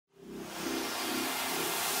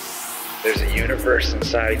There's a universe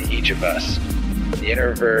inside each of us. The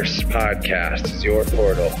InnerVerse podcast is your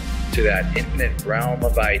portal to that infinite realm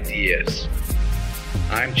of ideas.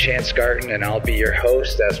 I'm Chance Garten, and I'll be your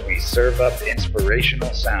host as we serve up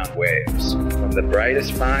inspirational sound waves from the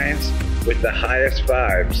brightest minds with the highest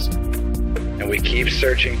vibes. And we keep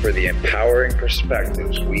searching for the empowering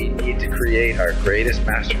perspectives we need to create our greatest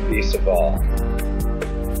masterpiece of all,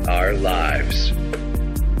 our lives.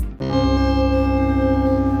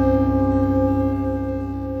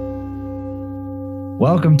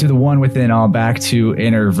 Welcome to the One Within, all back to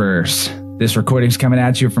InnerVerse. This recording's coming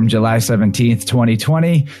at you from July 17th,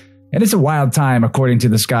 2020, and it's a wild time according to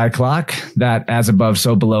the sky clock, that as above,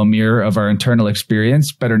 so below mirror of our internal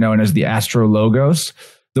experience, better known as the astrologos,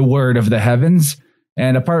 the word of the heavens.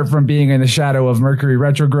 And apart from being in the shadow of Mercury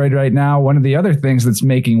retrograde right now, one of the other things that's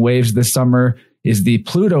making waves this summer is the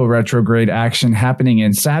Pluto retrograde action happening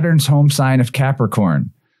in Saturn's home sign of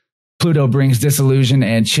Capricorn. Pluto brings disillusion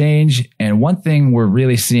and change, and one thing we're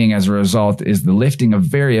really seeing as a result is the lifting of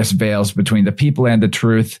various veils between the people and the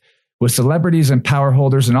truth, with celebrities and power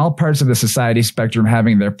holders in all parts of the society spectrum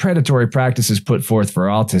having their predatory practices put forth for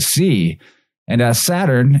all to see. And as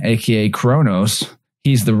Saturn, aka Kronos,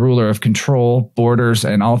 he's the ruler of control, borders,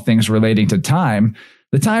 and all things relating to time,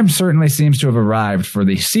 the time certainly seems to have arrived for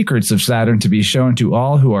the secrets of Saturn to be shown to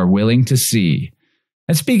all who are willing to see.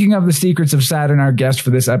 And speaking of the secrets of Saturn, our guest for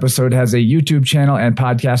this episode has a YouTube channel and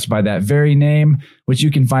podcast by that very name, which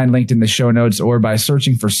you can find linked in the show notes or by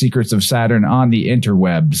searching for Secrets of Saturn on the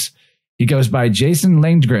interwebs. He goes by Jason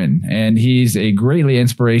Lindgren, and he's a greatly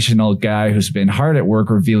inspirational guy who's been hard at work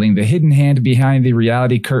revealing the hidden hand behind the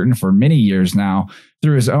reality curtain for many years now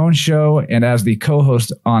through his own show and as the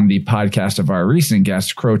co-host on the podcast of our recent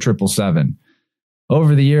guest, Crrow777.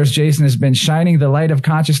 Over the years, Jason has been shining the light of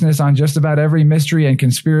consciousness on just about every mystery and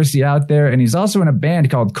conspiracy out there, and he's also in a band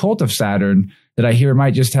called Cult of Saturn that I hear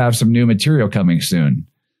might just have some new material coming soon.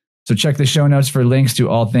 So check the show notes for links to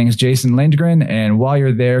all things Jason Lindgren, and while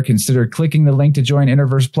you're there, consider clicking the link to join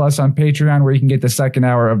InnerVerse Plus on Patreon, where you can get the second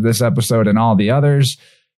hour of this episode and all the others.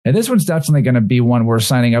 And this one's definitely going to be one worth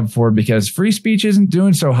signing up for because free speech isn't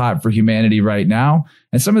doing so hot for humanity right now.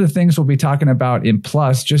 And some of the things we'll be talking about in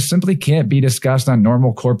Plus just simply can't be discussed on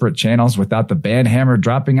normal corporate channels without the band hammer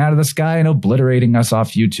dropping out of the sky and obliterating us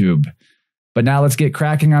off YouTube. But now let's get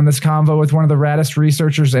cracking on this convo with one of the raddest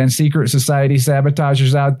researchers and secret society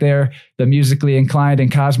sabotagers out there, the musically inclined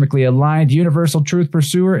and cosmically aligned universal truth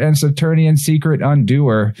pursuer and Saturnian secret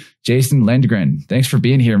undoer, Jason Lindgren. Thanks for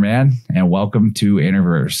being here, man, and welcome to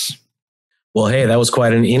InnerVerse. Well, hey, that was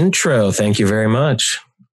quite an intro. Thank you very much.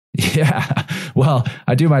 Yeah, well,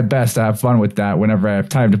 I do my best to have fun with that whenever I have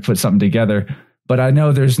time to put something together. But I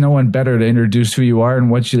know there's no one better to introduce who you are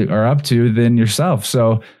and what you are up to than yourself.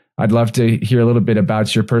 So I'd love to hear a little bit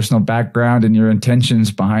about your personal background and your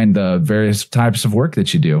intentions behind the various types of work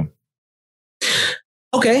that you do.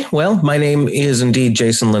 Okay, well, my name is indeed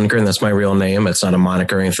Jason Lindgren. That's my real name. It's not a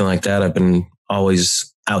moniker or anything like that. I've been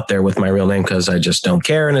always out there with my real name because I just don't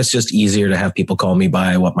care. And it's just easier to have people call me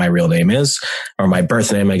by what my real name is, or my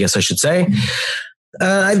birth name, I guess I should say.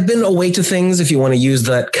 I've been awake to things, if you want to use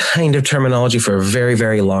that kind of terminology, for a very,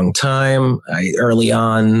 very long time. Early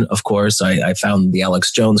on, of course, I found the Alex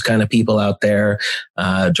Jones kind of people out there,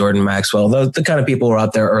 Jordan Maxwell, the kind of people who were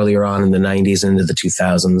out there earlier on in the 90s into the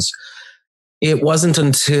 2000s. It wasn't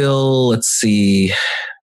until,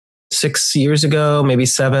 6 years ago, maybe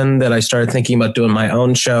 7, that I started thinking about doing my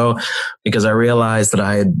own show, because I realized that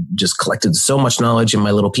I had just collected so much knowledge in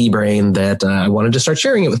my little pea brain that I wanted to start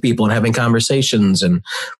sharing it with people and having conversations and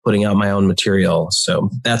putting out my own material. So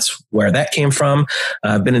that's where that came from.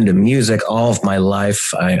 I've been into music all of my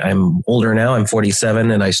life. I'm older now. I'm 47,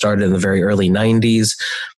 and I started in the very early 90s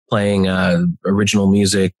playing original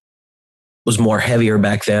music. Was more heavier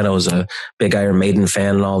back then. I was a big Iron Maiden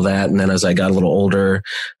fan and all that. And then as I got a little older,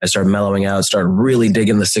 I started mellowing out, started really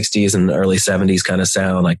digging the 60s and early 70s kind of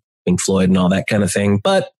sound, like Pink Floyd and all that kind of thing.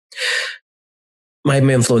 But my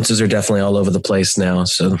influences are definitely all over the place now.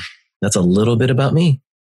 So that's a little bit about me.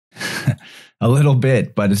 A little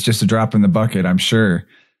bit, but it's just a drop in the bucket, I'm sure.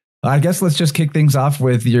 I guess let's just kick things off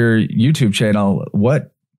with your YouTube channel.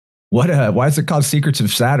 Why is it called Secrets of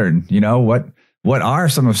Saturn? You know, what are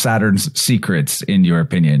some of Saturn's secrets, in your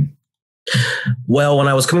opinion? Well, when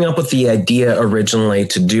I was coming up with the idea originally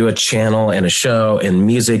to do a channel and a show and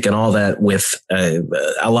music and all that with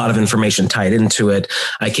a lot of information tied into it,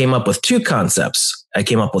 I came up with 2 concepts. I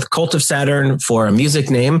came up with Cult of Saturn for a music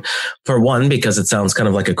name, for one, because it sounds kind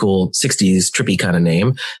of like a cool 60s trippy kind of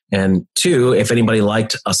name. And 2, if anybody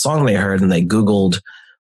liked a song they heard and they Googled,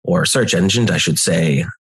 or search engined, I should say,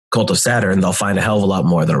 cult of Saturn, they'll find a hell of a lot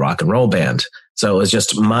more than a rock and roll band. So it was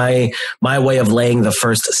just my way of laying the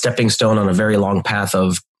first stepping stone on a very long path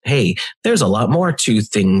of, hey, there's a lot more to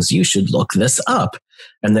things. You should look this up.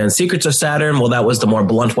 And then Secrets of Saturn, well, that was the more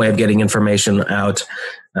blunt way of getting information out.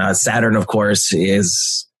 Saturn, of course,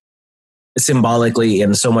 is symbolically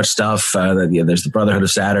in so much stuff. There's the Brotherhood of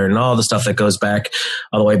Saturn and all the stuff that goes back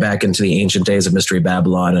all the way back into the ancient days of Mystery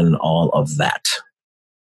Babylon and all of that.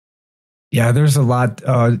 Yeah, there's a lot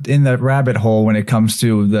in that rabbit hole when it comes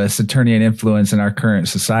to the Saturnian influence in our current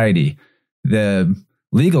society. The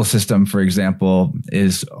legal system, for example,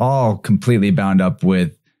 is all completely bound up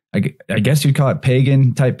with, I guess you'd call it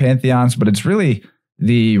pagan type pantheons, but it's really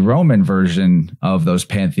the Roman version of those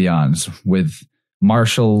pantheons with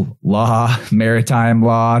martial law, maritime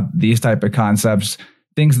law, these type of concepts,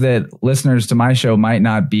 things that listeners to my show might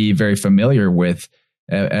not be very familiar with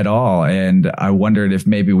at all. And I wondered if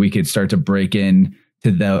maybe we could start to break in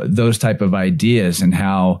to those type of ideas and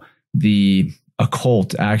how the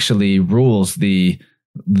occult actually rules the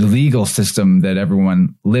legal system that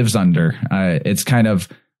everyone lives under. It's kind of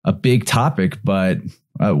a big topic, but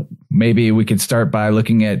maybe we could start by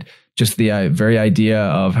looking at just the very idea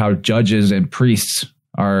of how judges and priests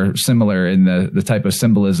are similar in the type of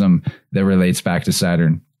symbolism that relates back to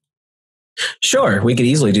Saturn. Sure, we could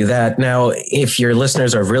easily do that. Now, if your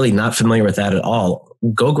listeners are really not familiar with that at all,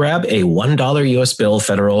 go grab a $1 US bill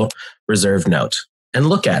Federal Reserve note and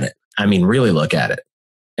look at it. I mean, really look at it.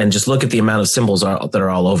 And just look at the amount of symbols that are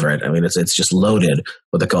all over it. I mean, it's just loaded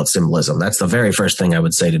with occult symbolism. That's the very first thing I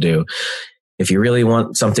would say to do. If you really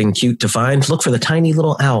want something cute to find, look for the tiny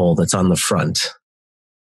little owl that's on the front.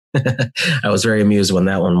 I was very amused when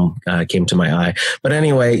that one came to my eye. But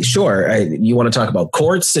anyway, sure. You want to talk about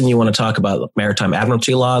courts and you want to talk about maritime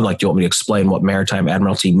admiralty law? Like, do you want me to explain what maritime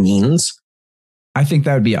admiralty means? I think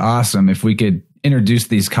that would be awesome if we could introduce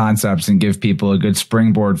these concepts and give people a good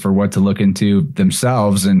springboard for what to look into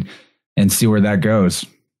themselves and see where that goes.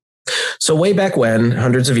 So way back when,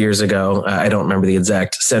 hundreds of years ago, I don't remember the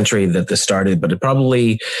exact century that this started, but it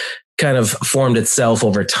probably kind of formed itself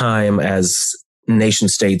over time as nation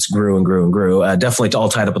states grew and grew and grew. Definitely all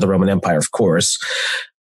tied up with the Roman Empire, of course.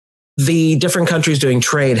 The different countries doing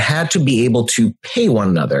trade had to be able to pay one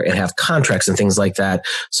another and have contracts and things like that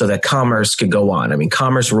so that commerce could go on. I mean,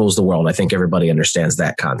 commerce rules the world. I think everybody understands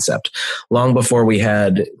that concept. Long before we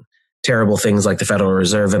had terrible things like the Federal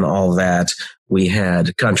Reserve and all that, we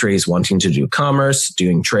had countries wanting to do commerce,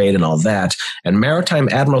 doing trade and all that. And maritime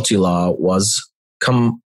admiralty law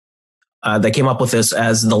they came up with this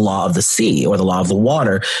as the law of the sea or the law of the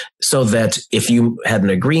water, so that if you had an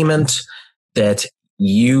agreement that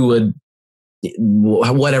you would,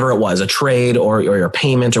 whatever it was, a trade or your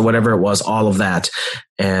payment or whatever it was, all of that.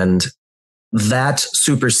 And that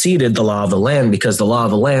superseded the law of the land, because the law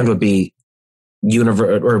of the land would be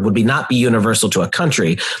not be universal to a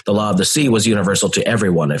country. The law of the sea was universal to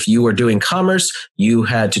everyone. If you were doing commerce, you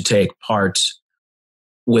had to take part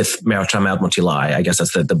with maritime admiralty law. I guess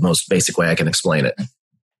that's the most basic way I can explain it.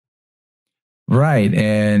 Right.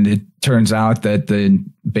 And it turns out that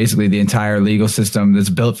basically the entire legal system that's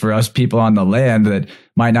built for us people on the land that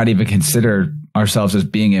might not even consider ourselves as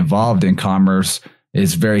being involved in commerce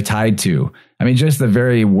is very tied to. I mean, just the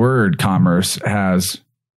very word commerce has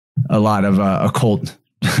a lot of occult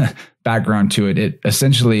background to it. It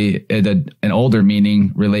essentially, an older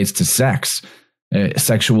meaning relates to sex,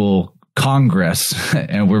 sexual Congress,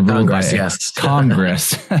 and we're ruled by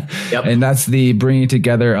Congress. Yep. And that's the bringing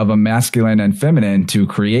together of a masculine and feminine to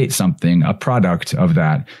create something, a product of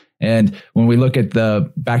that. And when we look at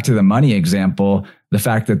back to the money example, the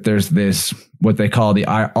fact that there's this, what they call the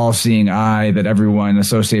all-seeing eye that everyone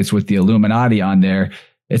associates with the Illuminati on there,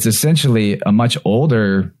 it's essentially a much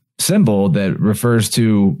older symbol that refers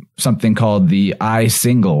to something called the eye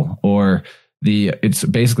single, or it's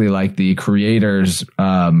basically like the creator's,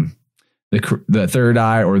 the third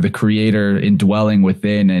eye, or the creator indwelling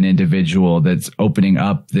within an individual that's opening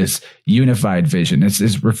up this unified vision.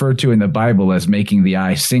 It's referred to in the Bible as making the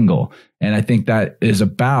eye single. And I think that is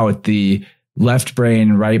about the left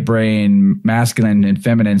brain, right brain, masculine and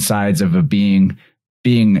feminine sides of a being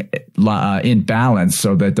in balance,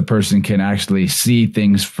 so that the person can actually see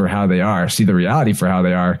things for how they are, see the reality for how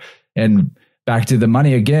they are. And back to the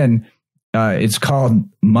money again, it's called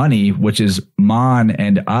money, which is mon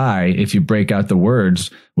and I, if you break out the words,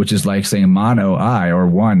 which is like saying mono eye or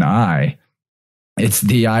one eye. It's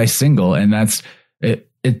the eye single. And that's it.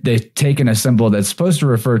 They've taken a symbol that's supposed to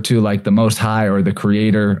refer to like the Most High or the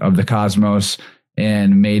creator of the cosmos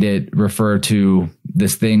and made it refer to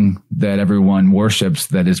this thing that everyone worships,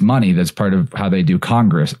 that is money, that's part of how they do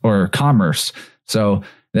Congress or commerce. So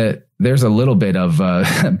that there's a little bit of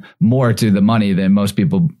more to the money than most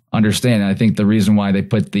people understand. And I think the reason why they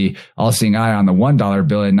put the all-seeing eye on the $1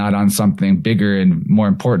 bill and not on something bigger and more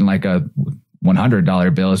important like a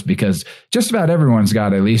 $100 bill is because just about everyone's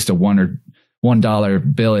got at least a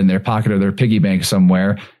 $1 bill in their pocket or their piggy bank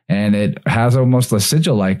somewhere. And it has almost a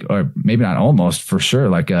sigil-like, or maybe not almost, for sure,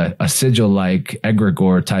 like a sigil-like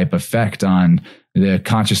egregore type effect on the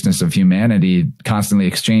consciousness of humanity, constantly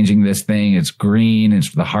exchanging this thing. It's green.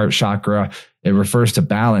 It's the heart chakra. It refers to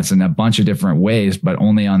balance in a bunch of different ways, but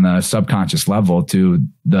only on the subconscious level to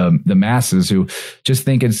the masses who just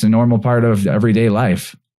think it's a normal part of everyday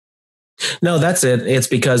life. No, that's it. It's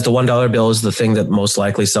because the $1 bill is the thing that most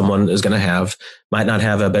likely someone is going to have. Might not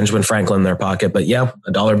have a Benjamin Franklin in their pocket, but yeah,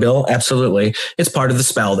 a dollar bill. Absolutely. It's part of the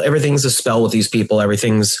spell. Everything's a spell with these people.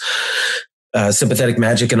 Everything's sympathetic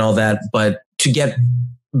magic and all that. But to get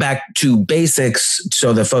back to basics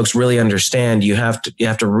so that folks really understand, you have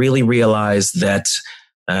to really realize that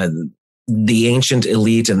the ancient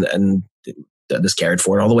elite and this carried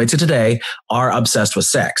forward all the way to today are obsessed with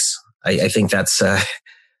sex. I think that's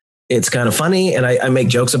it's kind of funny, and I make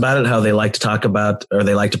jokes about it, how they like to talk about, or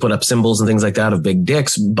they like to put up symbols and things like that of big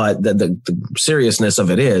dicks. But the seriousness of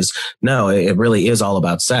it is, no, it really is all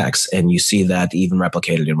about sex. And you see that even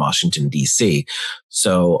replicated in Washington, D.C.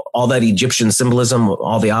 So all that Egyptian symbolism,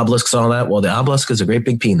 all the obelisks and all that, well, the obelisk is a great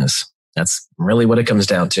big penis. That's really what it comes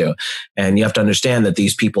down to. And you have to understand that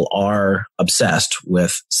these people are obsessed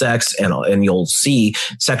with sex, and you'll see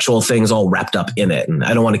sexual things all wrapped up in it. And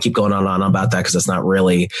I don't want to keep going on and on about that because it's not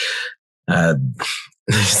really,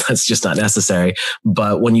 that's just not necessary.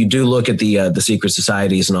 But when you do look at the secret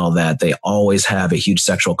societies and all that, they always have a huge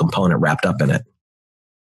sexual component wrapped up in it.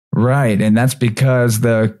 Right. And that's because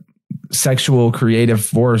the sexual creative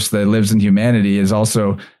force that lives in humanity is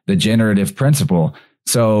also the generative principle.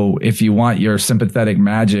 So if you want your sympathetic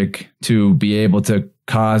magic to be able to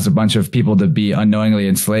cause a bunch of people to be unknowingly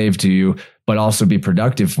enslaved to you, but also be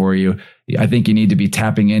productive for you, I think you need to be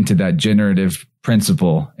tapping into that generative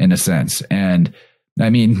principle in a sense. And I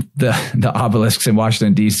mean, the obelisks in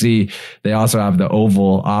Washington, D.C., they also have the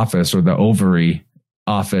Oval Office, or the ovary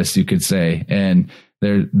office, you could say. And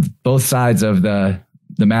they're both sides of the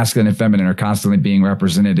masculine and feminine are constantly being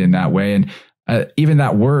represented in that way. And even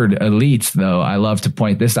that word elites, though, I love to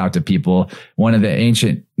point this out to people. One of the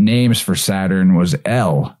ancient names for Saturn was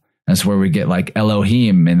El. That's where we get like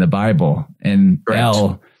Elohim in the Bible. And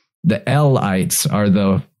Correct. The EL-ites are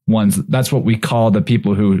the ones, that's what we call the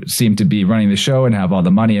people who seem to be running the show and have all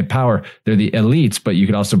the money and power. They're the elites, but you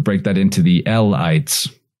could also break that into the EL-ites.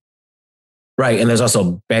 Right. And there's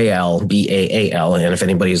also Baal, B-A-A-L. And if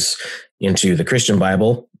anybody's into the Christian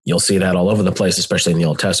Bible, you'll see that all over the place, especially in the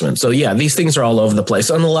Old Testament. So yeah, these things are all over the place.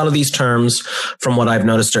 And a lot of these terms, from what I've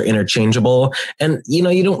noticed, are interchangeable. And, you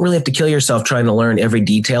don't really have to kill yourself trying to learn every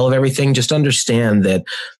detail of everything. Just understand that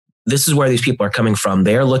this is where these people are coming from.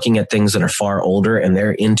 They're looking at things that are far older, and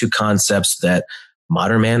they're into concepts that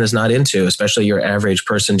modern man is not into, especially your average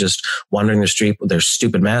person just wandering the street with their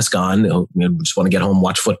stupid mask on, just want to get home,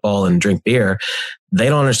 watch football and drink beer. They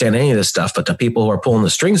don't understand any of this stuff. But the people who are pulling the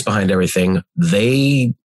strings behind everything,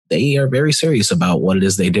 they are very serious about what it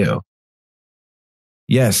is they do.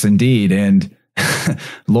 Yes, indeed. And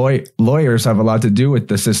lawyers have a lot to do with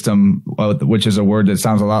the system, which is a word that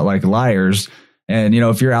sounds a lot like liars. And,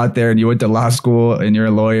 if you're out there and you went to law school and you're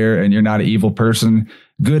a lawyer and you're not an evil person,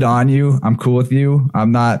 good on you. I'm cool with you.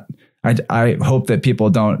 I'm not. I hope that people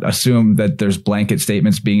don't assume that there's blanket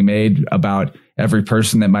statements being made about every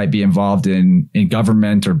person that might be involved in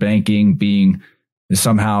government or banking being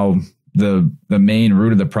somehow the main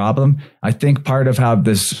root of the problem. I think part of how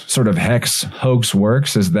this sort of hex hoax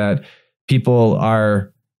works is that people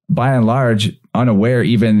are, by and large, unaware,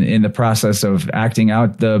 even in the process of acting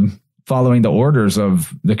out following the orders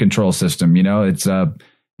of the control system.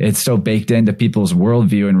 It's so baked into people's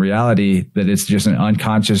worldview and reality that it's just an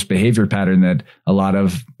unconscious behavior pattern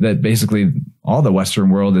that basically all the Western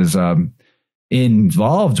world is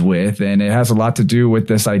involved with. And it has a lot to do with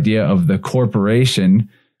this idea of the corporation,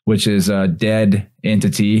 which is a dead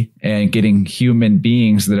entity, and getting human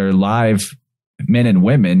beings that are live men and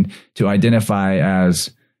women to identify as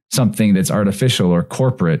something that's artificial or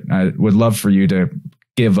corporate. I would love for you to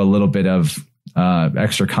give a little bit of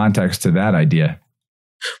extra context to that idea.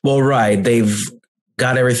 Well, right. They've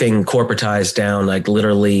got everything corporatized down, like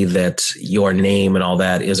literally that your name and all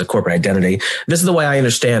that is a corporate identity. This is the way I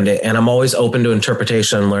understand it. And I'm always open to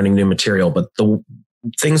interpretation and learning new material. But the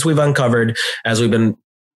things we've uncovered as we've been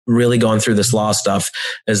really going through this law stuff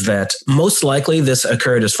is that most likely this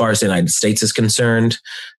occurred, as far as the United States is concerned,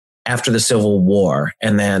 after the Civil War.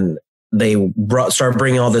 And then they started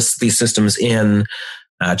bringing all these systems in,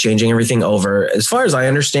 changing everything over. As far as I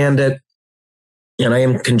understand it, and I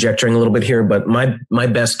am conjecturing a little bit here, but my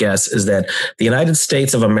best guess is that the United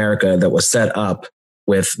States of America that was set up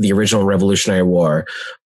with the original Revolutionary War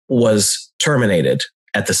was terminated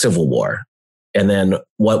at the Civil War. And then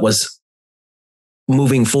what was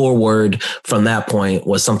moving forward from that point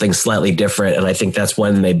was something slightly different. And I think that's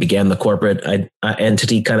when they began the corporate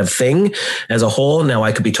entity kind of thing as a whole. Now,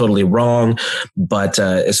 I could be totally wrong, but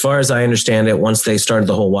as far as I understand it, once they started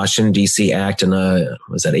the whole Washington, D.C. Act in,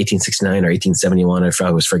 was that 1869 or 1871? I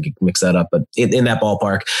always mix that up, but in that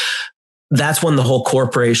ballpark, that's when the whole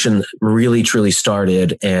corporation really, truly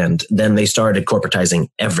started. And then they started corporatizing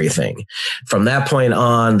everything. From that point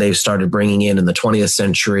on, they started bringing in the 20th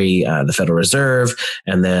century, the Federal Reserve,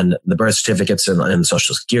 and then the birth certificates and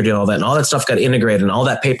Social Security and all that. And all that stuff got integrated and all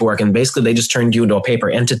that paperwork. And basically, they just turned you into a paper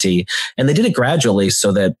entity. And they did it gradually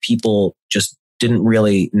so that people just didn't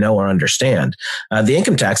really know or understand. The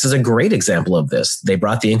income tax is a great example of this. They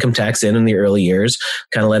brought the income tax in the early years,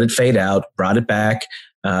 kind of let it fade out, brought it back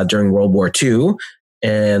during World War II,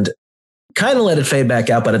 and kind of let it fade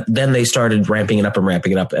back out. But then they started ramping it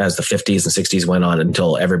up as the 50s and 60s went on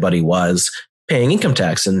until everybody was paying income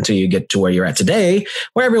tax, until you get to where you're at today,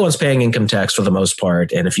 where everyone's paying income tax for the most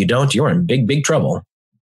part. And if you don't, you're in big, big trouble.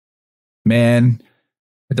 Man,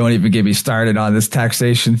 don't even get me started on this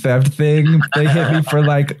taxation theft thing. They hit me for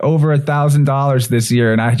like over $1,000 this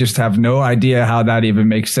year, and I just have no idea how that even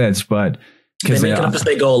makes sense. But they make it up as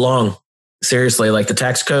they go along. Seriously, like the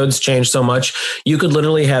tax codes change so much. You could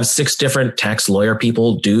literally have 6 different tax lawyer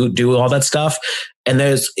people do all that stuff. And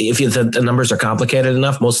if the numbers are complicated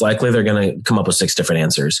enough, most likely they're going to come up with 6 different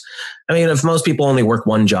answers. I mean, if most people only work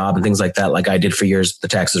one job and things like that, like I did for years, the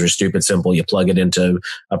taxes are stupid simple. You plug it into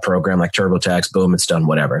a program like TurboTax, boom, it's done,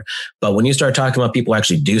 whatever. But when you start talking about people who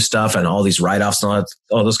actually do stuff and all these write-offs and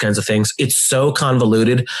all those kinds of things, it's so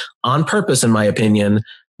convoluted on purpose, in my opinion,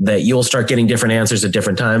 that you'll start getting different answers at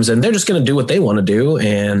different times, and they're just going to do what they want to do,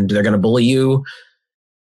 and they're going to bully you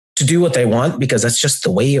to do what they want because that's just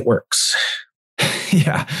the way it works.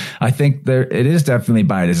 Yeah, I think it is definitely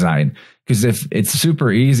by design, because if it's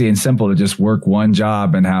super easy and simple to just work one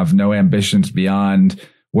job and have no ambitions beyond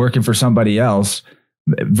working for somebody else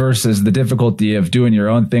versus the difficulty of doing your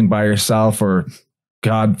own thing by yourself, or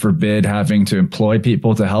God forbid, having to employ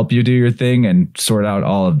people to help you do your thing and sort out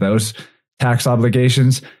all of those tax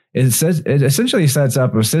obligations, it essentially sets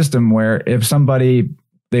up a system where if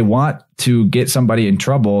they want to get somebody in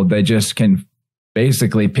trouble, they just can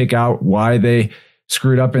basically pick out why they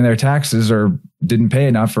screwed up in their taxes or didn't pay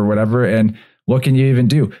enough or whatever. And what can you even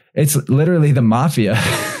do? It's literally the mafia.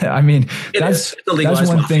 I mean, that's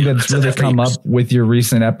one thing that's really come up with your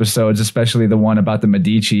recent episodes, especially the one about the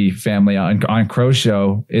Medici family on Crrow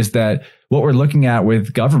Show, is that what we're looking at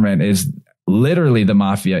with government is literally the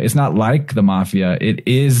mafia. It's not like the mafia. It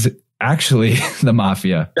is actually the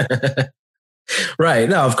mafia. Right.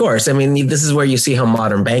 No, of course. I mean, this is where you see how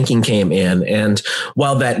modern banking came in. And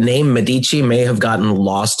while that name Medici may have gotten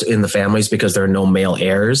lost in the families because there are no male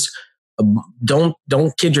heirs, don't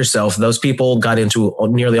kid yourself. Those people got into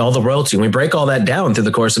nearly all the royalty. And we break all that down through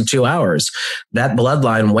the course of 2 hours. That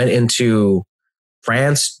bloodline went into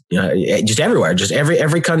France, just everywhere, just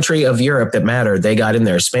every country of Europe that mattered. They got in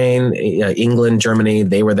there. Spain, England, Germany,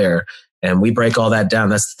 they were there. And we break all that down.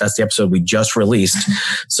 That's the episode we just released.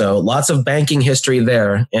 So lots of banking history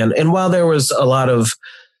there. And while there was a lot of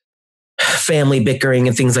family bickering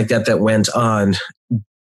and things like that went on,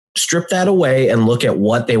 strip that away and look at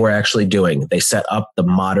what they were actually doing. They set up the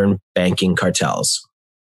modern banking cartels.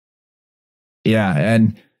 Yeah.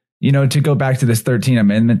 And, to go back to this 13th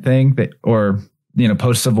Amendment thing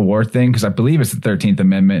post-Civil War thing, because I believe it's the 13th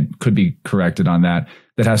Amendment, could be corrected on that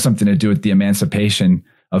has something to do with the emancipation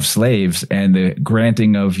of slaves and the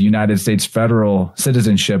granting of United States federal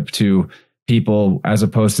citizenship to people as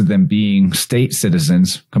opposed to them being state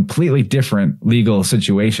citizens. Completely different legal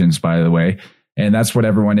situations, by the way. And that's what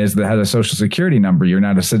everyone is that has a social security number. You're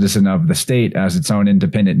not a citizen of the state as its own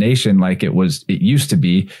independent nation like it used to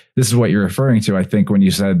be. This is what you're referring to, I think, when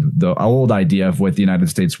you said the old idea of what the United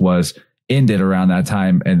States was ended around that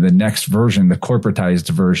time, and the next version, the corporatized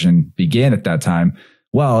version, began at that time.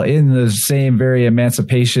 Well, in the same very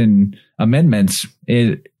emancipation amendments,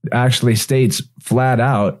 it actually states flat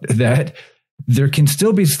out that there can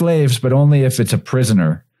still be slaves, but only if it's a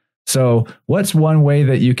prisoner. So what's one way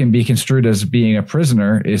that you can be construed as being a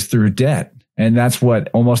prisoner is through debt. And that's what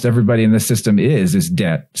almost everybody in the system is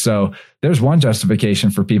debt. So there's one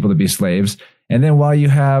justification for people to be slaves. And then while you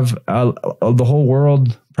have the whole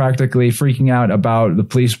world practically freaking out about the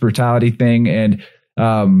police brutality thing and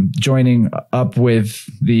joining up with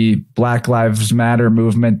the Black Lives Matter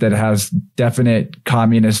movement that has definite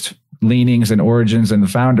communist leanings and origins and the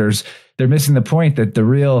founders, they're missing the point that the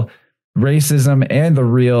real racism and the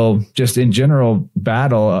real, just in general,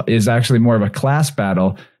 battle is actually more of a class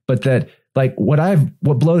battle. But that, like, what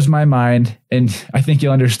blows my mind, and I think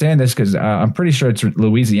you'll understand this because I'm pretty sure it's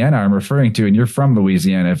Louisiana I'm referring to, and you're from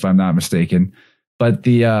Louisiana if I'm not mistaken. But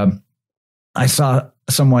I saw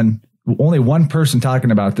only one person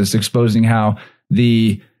talking about this, exposing how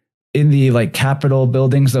in the like Capitol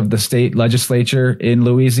buildings of the state legislature in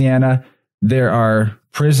Louisiana, there are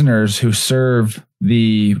prisoners who serve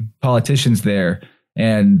the politicians there,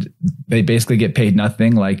 and they basically get paid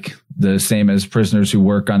nothing, like the same as prisoners who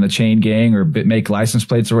work on the chain gang or make license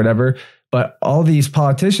plates or whatever. But all these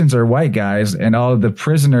politicians are white guys, and all of the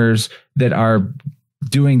prisoners that are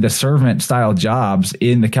doing the servant style jobs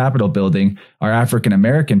in the Capitol building are African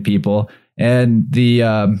American people. And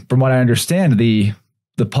from what I understand, the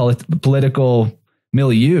political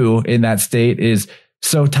milieu in that state is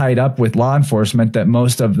so tied up with law enforcement that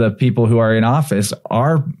most of the people who are in office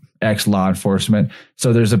are ex-law enforcement.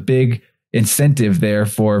 So there's a big incentive there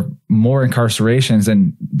for more incarcerations,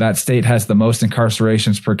 and that state has the most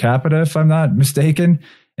incarcerations per capita, if I'm not mistaken.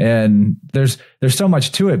 And there's so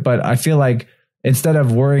much to it, but I feel like instead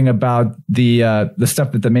of worrying about the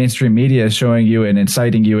stuff that the mainstream media is showing you and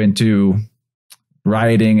inciting you into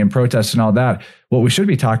rioting and protests and all that, what we should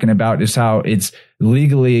be talking about is how it's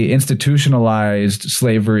legally institutionalized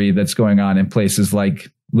slavery that's going on in places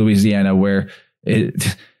like Louisiana, where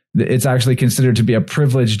it's actually considered to be a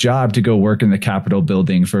privileged job to go work in the Capitol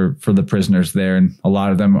building for the prisoners there. And a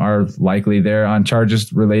lot of them are likely there on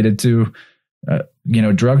charges related to,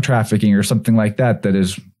 drug trafficking or something like that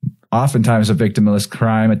is oftentimes a victimless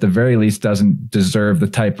crime, at the very least doesn't deserve the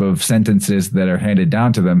type of sentences that are handed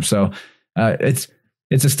down to them. So it's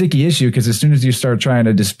a sticky issue, because as soon as you start trying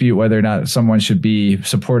to dispute whether or not someone should be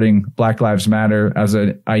supporting Black Lives Matter as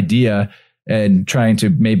an idea and trying to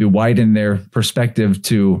maybe widen their perspective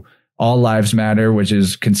to all lives matter, which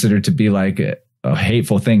is considered to be like a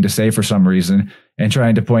hateful thing to say for some reason, and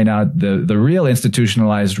trying to point out the real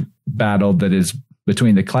institutionalized battle that is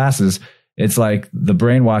between the classes, it's like the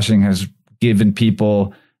brainwashing has given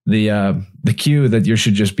people the cue that you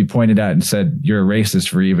should just be pointed at and said you're a racist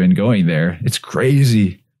for even going there. It's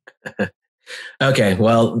crazy. Okay,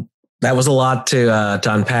 well, that was a lot to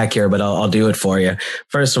unpack here, but I'll do it for you.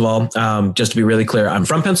 First of all, just to be really clear, I'm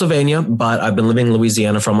from Pennsylvania, but I've been living in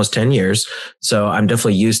Louisiana for almost 10 years. So I'm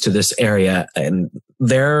definitely used to this area. And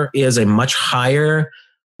there is a much higher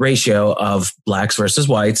ratio of blacks versus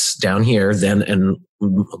whites down here than in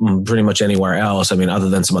pretty much anywhere else. I mean, other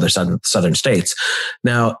than some other southern states.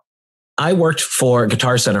 Now, I worked for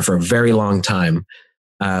Guitar Center for a very long time.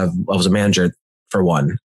 I was a manager for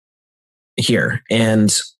one here,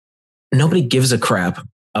 and nobody gives a crap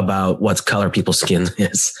about what color people's skin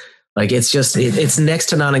is. Like, it's next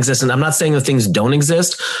to non-existent. I'm not saying that things don't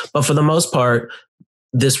exist, but for the most part,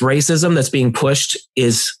 this racism that's being pushed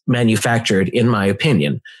is manufactured, in my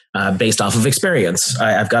opinion, based off of experience.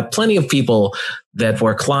 I've got plenty of people that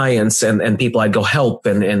were clients and people I'd go help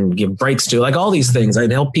and give breaks to, like all these things.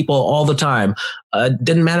 I'd help people all the time.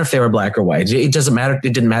 Didn't matter if they were black or white. It doesn't matter.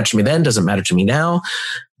 It didn't matter to me then. Doesn't matter to me now.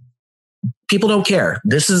 People don't care.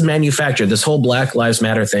 This is manufactured. This whole Black Lives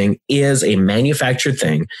Matter thing is a manufactured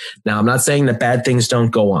thing. Now, I'm not saying that bad things don't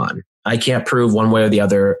go on. I can't prove one way or the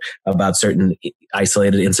other about certain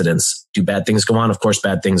isolated incidents. Do bad things go on? Of course,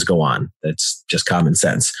 bad things go on. That's just common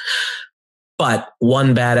sense. But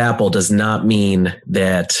one bad apple does not mean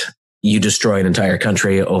that you destroy an entire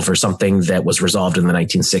country over something that was resolved in the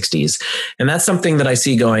 1960s. And that's something that I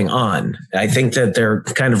see going on. I think that they're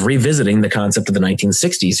kind of revisiting the concept of the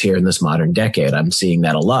 1960s here in this modern decade. I'm seeing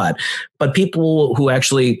that a lot. But people who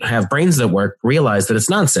actually have brains that work realize that it's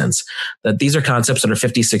nonsense, that these are concepts that are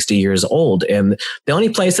 50, 60 years old. And the only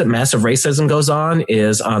place that massive racism goes on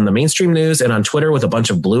is on the mainstream news and on Twitter with a bunch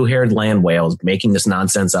of blue-haired land whales making this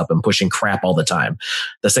nonsense up and pushing crap all the time.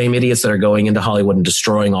 The same idiots that are going into Hollywood and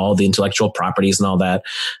destroying all the intellectual properties and all that.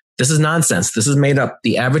 This is nonsense. This is made up.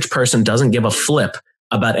 The average person doesn't give a flip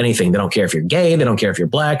about anything. They don't care if you're gay. They don't care if you're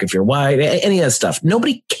black, if you're white, any of that stuff.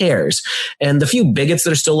 Nobody cares. And the few bigots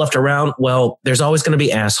that are still left around, well, there's always going to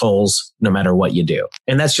be assholes no matter what you do.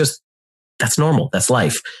 And that's normal. That's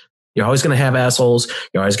life. You're always going to have assholes.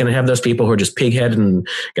 You're always going to have those people who are just pig-headed and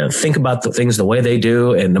going to think about the things the way they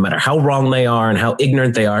do. And no matter how wrong they are and how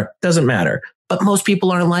ignorant they are, doesn't matter. But most people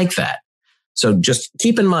aren't like that. So just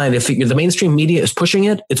keep in mind, if the mainstream media is pushing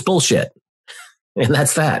it, it's bullshit. And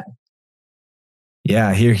that's that.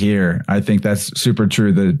 Yeah, here. I think that's super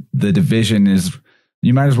true. The division is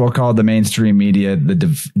You might as well call the mainstream media the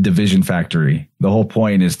division factory. The whole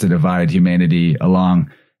point is to divide humanity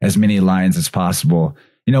along as many lines as possible.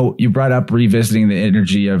 You know, you brought up revisiting the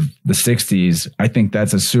energy of the 60s. I think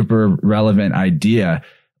that's a super relevant idea.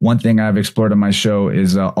 One thing I've explored on my show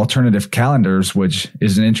is alternative calendars, which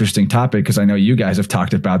is an interesting topic because I know you guys have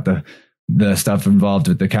talked about the stuff involved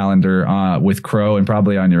with the calendar with Crrow and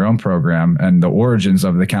probably on your own program and the origins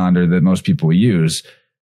of the calendar that most people use.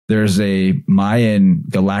 There's a Mayan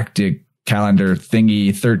galactic calendar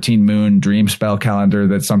thingy, 13 moon dream spell calendar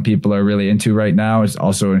that some people are really into right now. It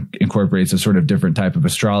also incorporates a sort of different type of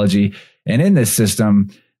astrology. And in this system,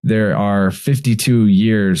 there are 52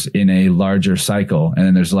 years in a larger cycle, and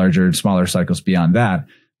then there's larger and smaller cycles beyond that.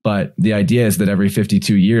 But the idea is that every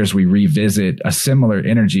 52 years, we revisit a similar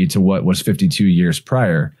energy to what was 52 years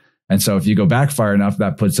prior. And so if you go back far enough,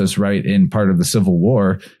 that puts us right in part of the Civil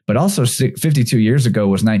War. But also 52 years ago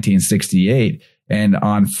was 1968. And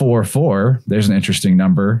on 4/4, there's an interesting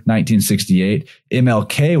number, 1968,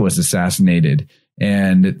 MLK was assassinated.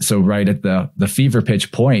 And so right at the fever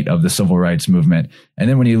pitch point of the civil rights movement. And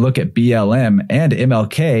then when you look at BLM and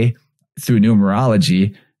MLK through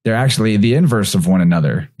numerology, they're actually the inverse of one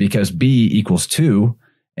another because B equals 2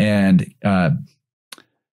 and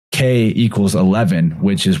K equals 11,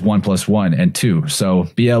 which is 1 + 1 and 2. So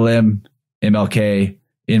BLM, MLK,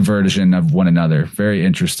 inversion of one another. Very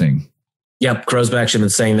interesting. Yep. Crrow's actually been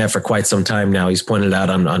saying that for quite some time now. He's pointed out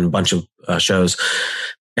on a bunch of shows.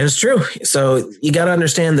 And it's true. So you got to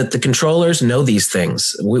understand that the controllers know these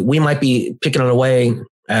things. We might be picking it away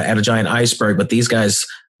at a giant iceberg, but these guys,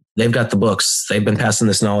 they've got the books. They've been passing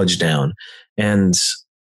this knowledge down. And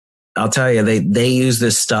I'll tell you, they use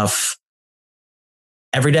this stuff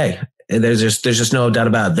every day. There's just no doubt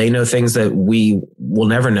about it. They know things that we will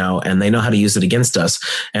never know, and they know how to use it against us.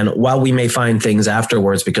 And while we may find things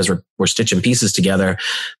afterwards because we're stitching pieces together,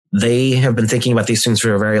 they have been thinking about these things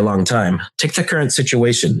for a very long time. Take the current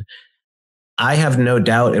situation. I have no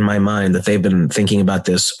doubt in my mind that they've been thinking about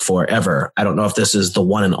this forever. I don't know if this is the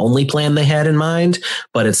one and only plan they had in mind,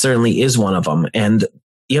 but it certainly is one of them. And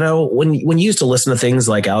you know, when you used to listen to things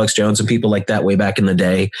like Alex Jones and people like that way back in the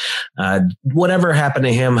day, whatever happened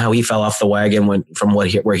to him, how he fell off the wagon from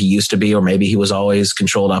where he used to be, or maybe he was always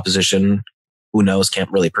controlled opposition. Who knows? Can't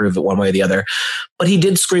really prove it one way or the other. But he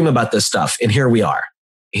did scream about this stuff. And here we are.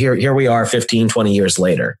 Here we are 15, 20 years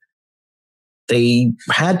later. They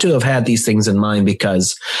had to have had these things in mind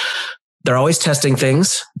because they're always testing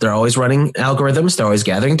things. They're always running algorithms. They're always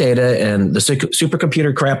gathering data, and the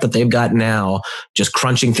supercomputer crap that they've got now, just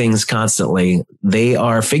crunching things constantly. They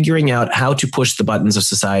are figuring out how to push the buttons of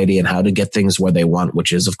society and how to get things where they want,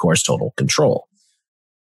 which is, of course, total control.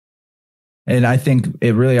 And I think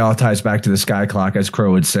it really all ties back to the sky clock, as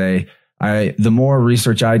Crrow would say. The more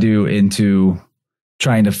research I do into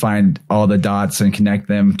trying to find all the dots and connect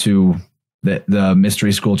them to the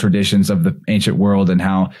mystery school traditions of the ancient world and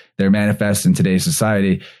how they're manifest in today's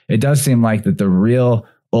society, it does seem like that the real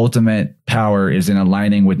ultimate power is in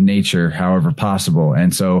aligning with nature, however possible.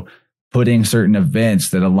 And so putting certain events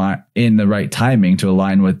that align in the right timing to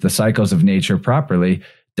align with the cycles of nature properly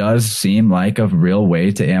does seem like a real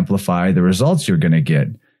way to amplify the results you're going to get.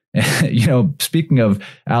 You know, speaking of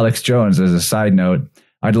Alex Jones, as a side note,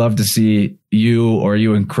 I'd love to see you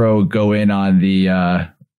and Crrow go in on the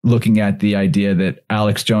looking at the idea that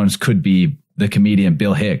Alex Jones could be the comedian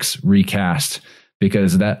Bill Hicks recast, or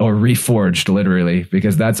reforged literally,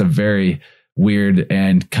 because that's a very weird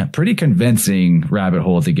and pretty convincing rabbit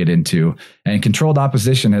hole to get into. And controlled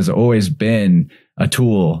opposition has always been a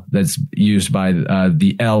tool that's used by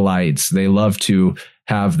the EL-ites. They love to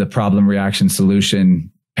have the problem reaction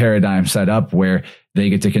solution paradigm set up where they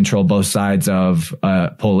get to control both sides of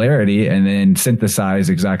polarity and then synthesize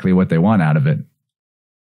exactly what they want out of it.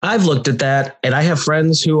 I've looked at that, and I have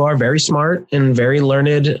friends who are very smart and very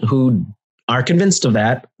learned who are convinced of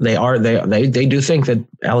that. They do think that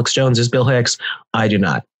Alex Jones is Bill Hicks. I do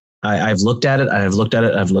not. I've looked at it.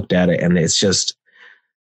 And it's just,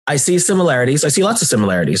 I see similarities. I see lots of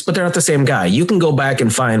similarities, but they're not the same guy. You can go back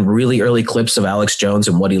and find really early clips of Alex Jones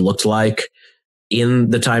and what he looked like in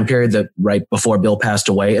the time period that right before Bill passed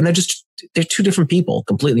away. And they're two different people,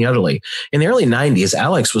 completely and utterly. In the early 90s,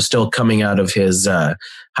 Alex was still coming out of his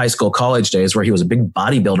high school, college days where he was a big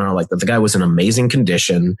bodybuilder. Like that, the guy was in amazing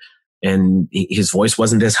condition and his voice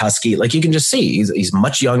wasn't as husky. Like you can just see he's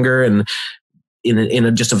much younger and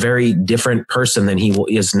in just a very different person than he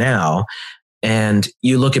is now. And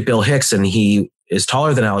you look at Bill Hicks and he is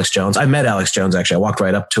taller than Alex Jones. I met Alex Jones, actually. I walked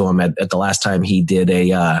right up to him at the last time he did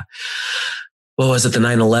what was it, the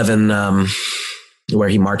 9/11, where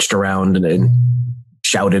he marched around and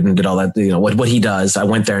shouted and did all that, what he does. I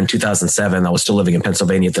went there in 2007. I was still living in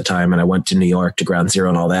Pennsylvania at the time. And I went to New York to Ground Zero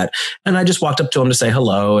and all that. And I just walked up to him to say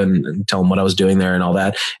hello and tell him what I was doing there and all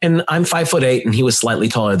that. And I'm 5'8" and he was slightly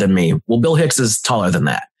taller than me. Well, Bill Hicks is taller than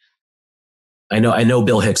that. I know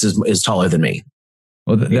Bill Hicks is taller than me.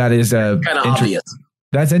 Well, that is kind of obvious.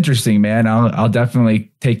 That's interesting, man. I'll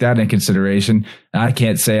definitely take that in consideration. I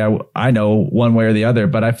can't say I know one way or the other,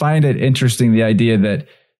 but I find it interesting, the idea that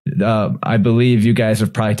I believe you guys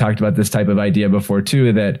have probably talked about this type of idea before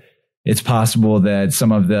too, that it's possible that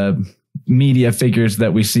some of the media figures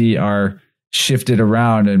that we see are shifted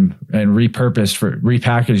around and repurposed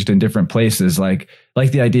repackaged in different places, like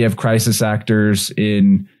the idea of crisis actors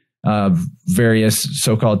in various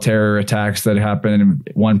so-called terror attacks that happen in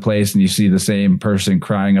one place, and you see the same person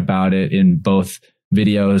crying about it in both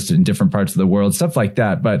videos in different parts of the world, stuff like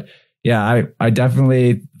that. But yeah, I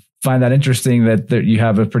definitely find that interesting that you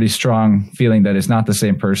have a pretty strong feeling that it's not the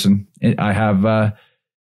same person. I have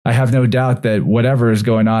no doubt that whatever is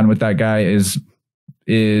going on with that guy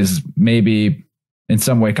is maybe in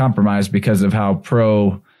some way compromised because of how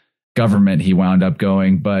pro government he wound up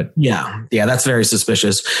going. But yeah, that's very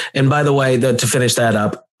suspicious. And by the way, to finish that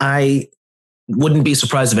up, I wouldn't be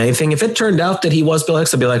surprised if anything. If it turned out that he was Bill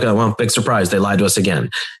Hicks, I'd be like, oh, well, big surprise. They lied to us again.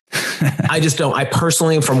 I just don't. I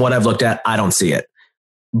personally, from what I've looked at, I don't see it.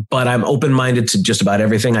 But I'm open-minded to just about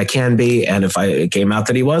everything I can be. And if it came out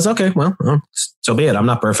that he was, okay, well, so be it. I'm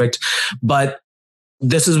not perfect. But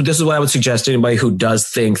this is what I would suggest to anybody who does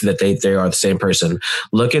think that they are the same person.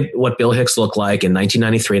 Look at what Bill Hicks looked like in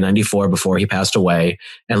 1993, 94 before he passed away,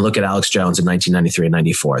 and look at Alex Jones in 1993 and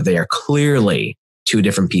 94. They are clearly two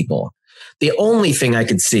different people. The only thing I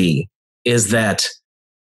could see is that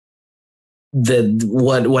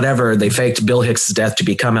whatever they faked Bill Hicks' death to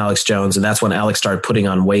become Alex Jones, and that's when Alex started putting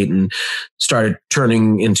on weight and started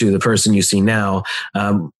turning into the person you see now.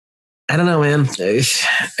 I don't know, man. I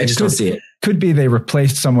just don't see it. Could be they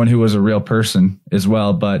replaced someone who was a real person as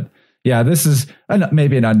well. But yeah, this is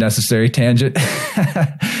maybe an unnecessary tangent.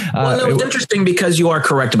 Well, no, it's interesting because you are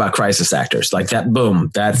correct about crisis actors. Like that,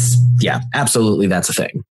 boom, absolutely, that's a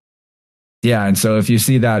thing. Yeah, and so if you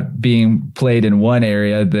see that being played in one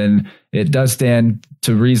area, then it does stand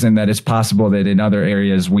to reason that it's possible that in other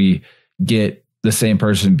areas we get the same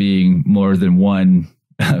person being more than one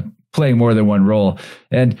playing more than one role.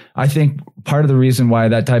 And I think part of the reason why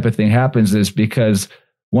that type of thing happens is because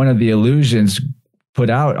one of the illusions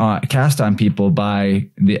cast on people by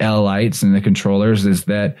the EL-ites and the controllers is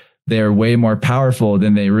that they're way more powerful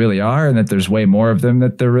than they really are, and that there's way more of them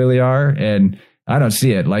than there really are. And I don't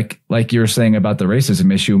see it. Like you were saying about the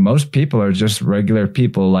racism issue, most people are just regular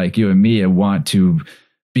people like you and me and want to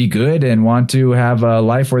be good and want to have a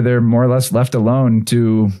life where they're more or less left alone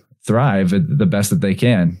to thrive the best that they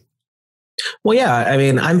can. Well, yeah. I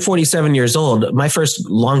mean, I'm 47 years old. My first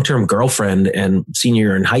long-term girlfriend and senior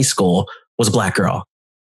year in high school was a black girl.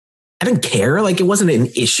 I didn't care. Like, it wasn't an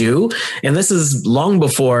issue. And this is long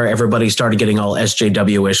before everybody started getting all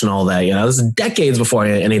SJW-ish and all that. This is decades before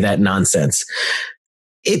any of that nonsense.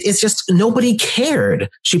 It's just nobody cared.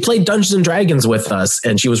 She played Dungeons and Dragons with us,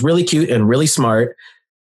 and she was really cute and really smart.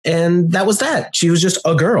 And that was that. She was just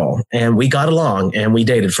a girl, and we got along and we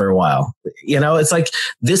dated for a while. It's like,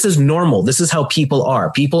 this is normal. This is how people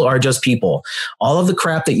are. People are just people. All of the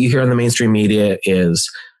crap that you hear in the mainstream media is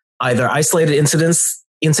either isolated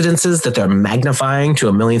incidences that they're magnifying to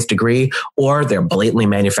a millionth degree, or they're blatantly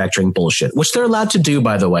manufacturing bullshit, which they're allowed to do,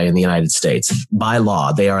 by the way, in the United States. By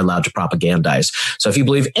law, they are allowed to propagandize. So if you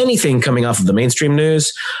believe anything coming off of the mainstream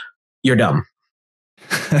news, you're dumb.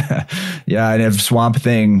 Yeah, and if Swamp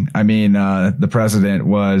Thing, the president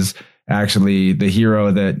was actually the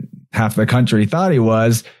hero that half the country thought he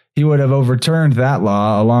was, he would have overturned that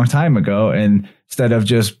law a long time ago. And instead of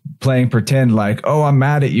just playing pretend like, oh, I'm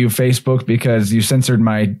mad at you, Facebook, because you censored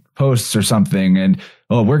my posts or something. And,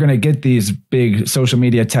 oh, we're going to get these big social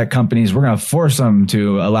media tech companies, we're going to force them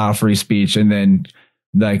to allow free speech. And then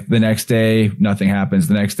like the next day, nothing happens.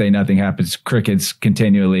 The next day, nothing happens. Crickets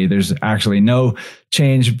continually. There's actually no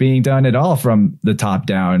change being done at all from the top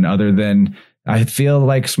down, other than I feel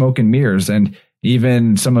like smoke and mirrors. And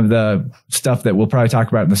even some of the stuff that we'll probably talk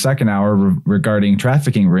about in the second hour regarding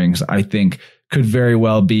trafficking rings, I think could very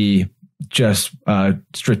well be just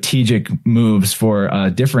strategic moves for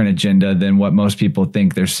a different agenda than what most people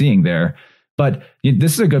think they're seeing there. But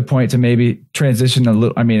this is a good point to maybe transition a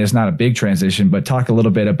little. It's not a big transition, but talk a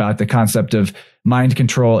little bit about the concept of mind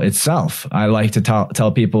control itself. I like to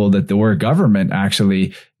tell people that the word government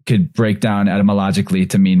actually could break down etymologically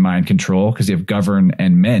to mean mind control, because you have govern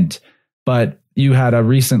and meant. But you had a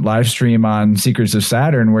recent live stream on Secrets of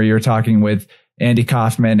Saturn where you're talking with Andy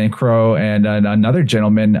Kaufman and Crrow and another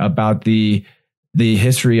gentleman about the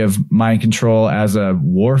history of mind control as a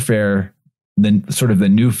warfare, the sort of the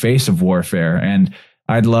new face of warfare. And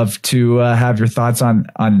I'd love to have your thoughts on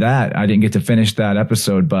that. I didn't get to finish that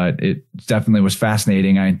episode, but it definitely was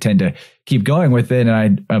fascinating. I intend to keep going with it,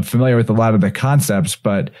 and I'm familiar with a lot of the concepts,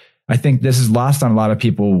 but I think this is lost on a lot of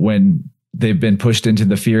people when they've been pushed into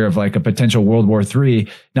the fear of like a potential World War III,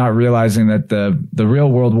 not realizing that the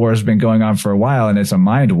real World War has been going on for a while, and it's a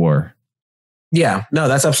mind war. Yeah, no,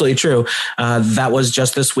 that's absolutely true. That was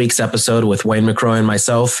just this week's episode with Wayne McCroy and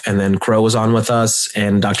myself, and then Crrow was on with us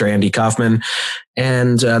and Dr. Andy Kaufman.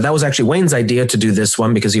 And that was actually Wayne's idea to do this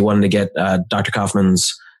one because he wanted to get Dr.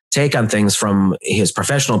 Kaufman's take on things from his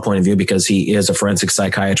professional point of view, because he is a forensic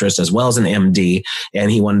psychiatrist as well as an MD, and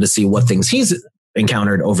he wanted to see what things he's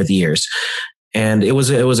encountered over the years. And it was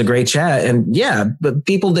a great chat. And yeah, but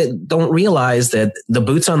people that don't realize that the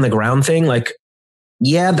boots on the ground thing, like,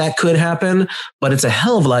 yeah, that could happen, but it's a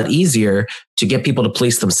hell of a lot easier to get people to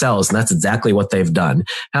police themselves. And that's exactly what they've done.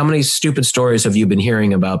 How many stupid stories have you been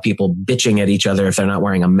hearing about people bitching at each other if they're not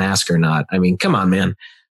wearing a mask or not? I mean, come on, man.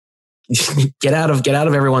 Get out of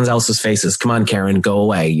everyone else's faces. Come on, Karen, go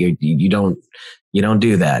away. You don't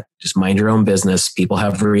do that. Just mind your own business. People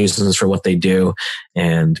have reasons for what they do,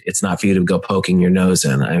 and it's not for you to go poking your nose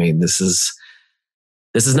in. I mean, this is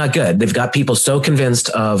not good. They've got people so convinced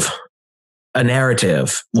of a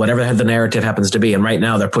narrative, whatever the narrative happens to be. And right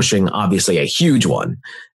now they're pushing obviously a huge one.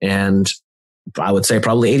 And I would say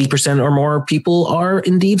probably 80% or more people are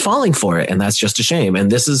indeed falling for it. And that's just a shame.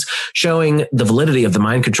 And this is showing the validity of the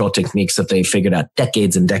mind control techniques that they figured out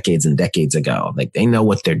decades and decades and decades ago. Like, they know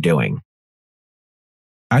what they're doing.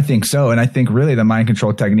 I think so. And I think really the mind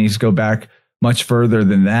control techniques go back much further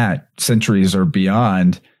than that, centuries or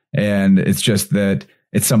beyond. And it's just that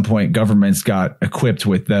at some point, governments got equipped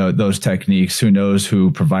with those techniques. Who knows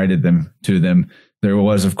who provided them to them? There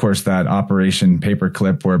was, of course, that Operation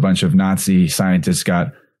Paperclip where a bunch of Nazi scientists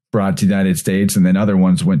got brought to the United States, and then other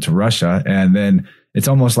ones went to Russia. And then it's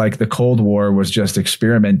almost like the Cold War was just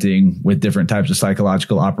experimenting with different types of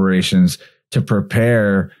psychological operations to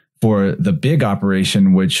prepare for the big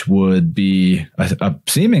operation, which would be a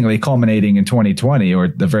seemingly culminating in 2020, or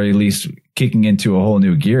at the very least kicking into a whole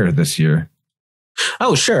new gear this year.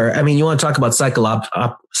 Oh, sure. I mean, you want to talk about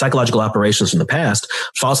psychological operations from the past,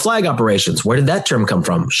 false flag operations. Where did that term come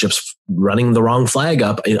from? Ships running the wrong flag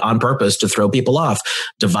up on purpose to throw people off.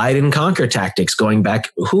 Divide and conquer tactics going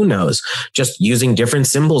back, who knows, just using different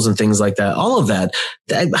symbols and things like that. All of that,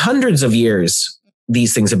 hundreds of years,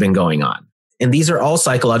 these things have been going on. And these are all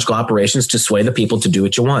psychological operations to sway the people to do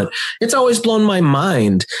what you want. It's always blown my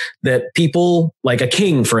mind that people like a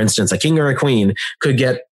king, for instance, a king or a queen, could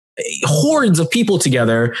get hordes of people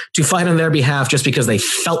together to fight on their behalf just because they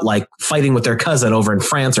felt like fighting with their cousin over in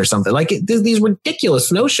France or something. Like, these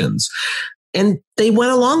ridiculous notions. And they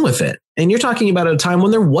went along with it. And you're talking about a time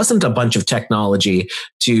when there wasn't a bunch of technology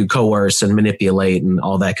to coerce and manipulate and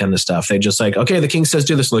all that kind of stuff. They just like, okay, the king says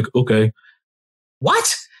do this. Like, okay.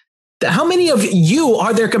 What? How many of you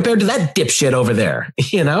are there compared to that dipshit over there?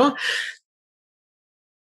 You know?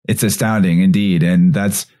 It's astounding indeed. And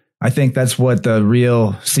I think that's what the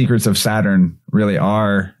real secrets of Saturn really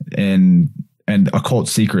are. And occult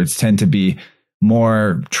secrets tend to be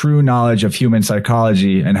more true knowledge of human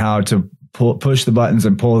psychology and how to push the buttons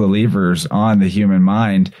and pull the levers on the human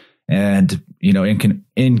mind. And, you know,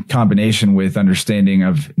 in combination with understanding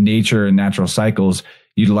of nature and natural cycles,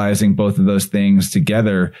 utilizing both of those things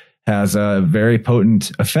together has a very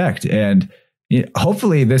potent effect. And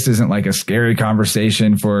hopefully this isn't like a scary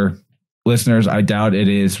conversation for listeners. I doubt it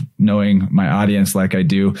is, knowing my audience like I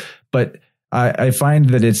do. But I find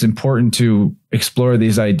that it's important to explore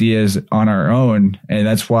these ideas on our own. And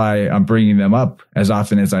that's why I'm bringing them up as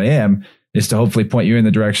often as I am, is to hopefully point you in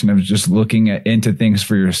the direction of just looking into things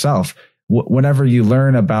for yourself. Whenever you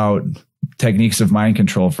learn about techniques of mind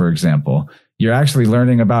control, for example, you're actually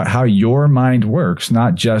learning about how your mind works,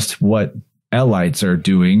 not just what EL-ites are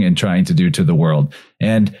doing and trying to do to the world.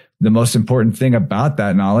 And the most important thing about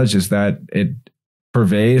that knowledge is that it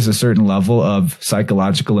purveys a certain level of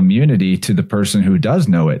psychological immunity to the person who does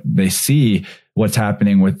know it. They see what's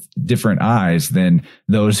happening with different eyes than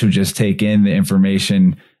those who just take in the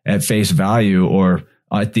information at face value or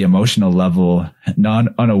at the emotional level,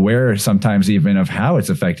 unaware sometimes even of how it's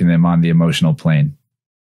affecting them on the emotional plane.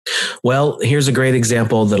 Well, here's a great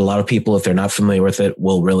example that a lot of people, if they're not familiar with it,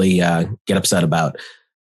 will really get upset about.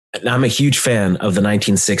 I'm a huge fan of the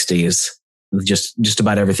 1960s, just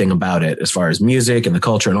about everything about it, as far as music and the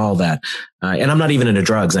culture and all that. And I'm not even into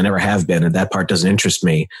drugs. I never have been, and that part doesn't interest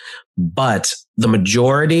me. But the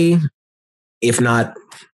majority if not,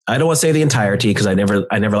 I don't want to say the entirety because I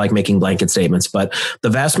never like making blanket statements, but the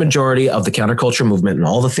vast majority of the counterculture movement and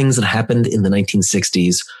all the things that happened in the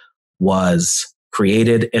 1960s was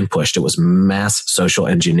created and pushed. It was mass social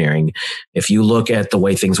engineering. If you look at the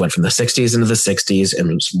way things went from the 60s into the 60s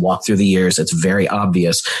and just walk through the years, it's very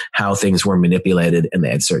obvious how things were manipulated, and they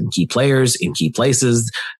had certain key players in key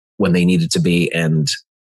places when they needed to be. And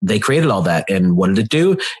they created all that. And what did it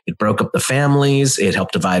do? It broke up the families. It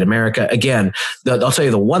helped divide America. Again, I'll tell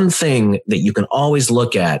you the one thing that you can always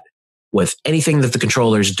look at with anything that the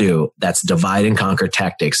controllers do, that's divide and conquer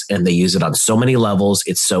tactics. And they use it on so many levels.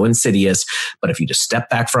 It's so insidious. But if you just step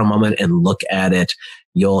back for a moment and look at it,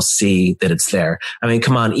 you'll see that it's there. I mean,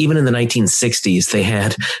 come on, even in the 1960s, they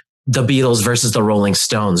had the Beatles versus the Rolling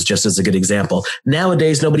Stones, just as a good example.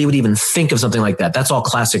 Nowadays, nobody would even think of something like that. That's all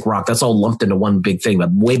classic rock. That's all lumped into one big thing.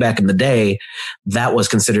 But way back in the day, that was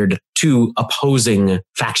considered two opposing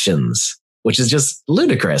factions, which is just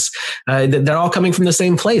ludicrous. They're all coming from the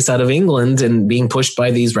same place, out of England, and being pushed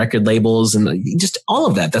by these record labels and just all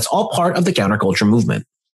of that. That's all part of the counterculture movement.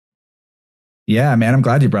 Yeah, man, I'm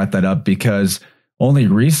glad you brought that up, because only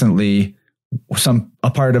recently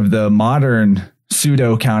a part of the modern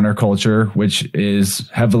pseudo counterculture, which is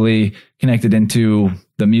heavily connected into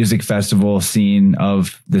the music festival scene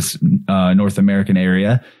of this North American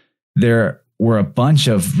area, there were a bunch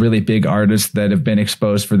of really big artists that have been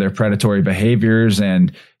exposed for their predatory behaviors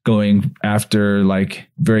and going after like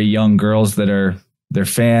very young girls that are their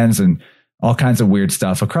fans and all kinds of weird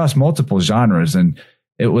stuff across multiple genres. And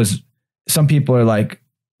it was, some people are like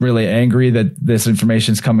really angry that this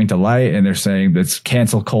information is coming to light, and they're saying that's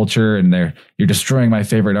cancel culture and you're destroying my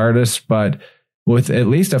favorite artists. But with at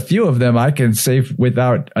least a few of them, I can say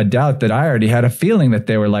without a doubt that I already had a feeling that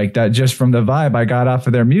they were like that just from the vibe I got off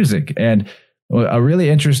of their music. And a really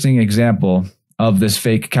interesting example of this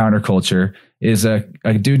fake counterculture is a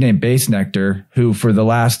dude named Bass Nectar, who for the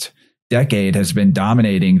last decade has been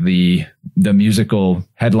dominating the musical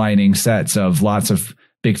headlining sets of lots of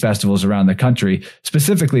big festivals around the country,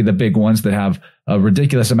 specifically the big ones that have a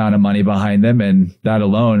ridiculous amount of money behind them. And that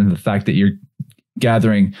alone, the fact that you're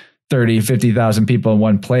gathering 30, 50,000 people in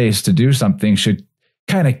one place to do something should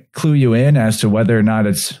kind of clue you in as to whether or not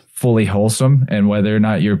it's fully wholesome and whether or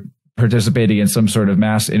not you're participating in some sort of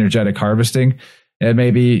mass energetic harvesting. And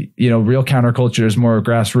maybe, real counterculture is more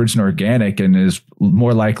grassroots and organic and is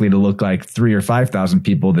more likely to look like 3,000 or 5,000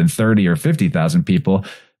 people than 30 or 50,000 people.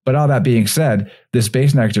 But all that being said, this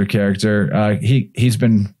Bass Nectar character, he's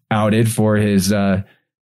been outed for his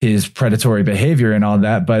predatory behavior and all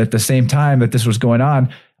that. But at the same time that this was going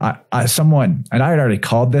on, someone, and I had already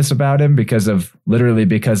called this about him because of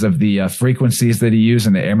the frequencies that he used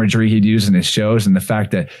and the imagery he'd use in his shows, and the fact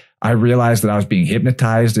that I realized that I was being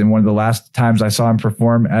hypnotized in one of the last times I saw him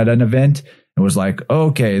perform at an event, and was like,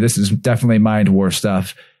 okay, this is definitely mind war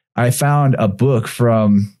stuff. I found a book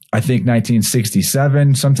from, I think,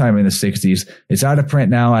 1967, sometime in the 60s. It's out of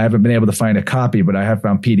print now. I haven't been able to find a copy, but I have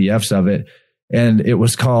found PDFs of it. And it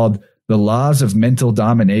was called The Laws of Mental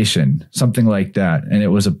Domination, something like that. And it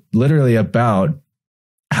was literally about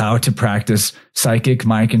how to practice psychic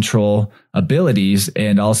mind control abilities,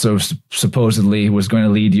 and also supposedly was going to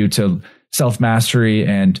lead you to self-mastery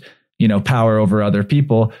and, power over other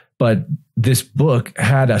people. But this book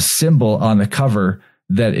had a symbol on the cover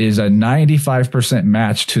that is a 95%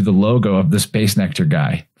 match to the logo of this Bass Nectar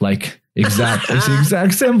guy. Like it's the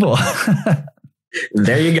exact symbol.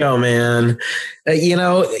 There you go, man.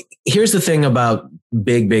 Here's the thing about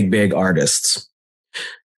big artists.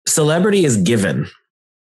 Celebrity is given.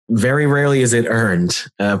 Very rarely is it earned.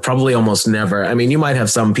 Probably almost never. I mean, you might have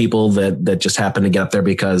some people that just happen to get up there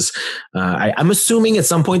because I'm assuming at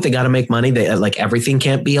some point they got to make money. They like everything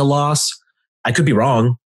can't be a loss. I could be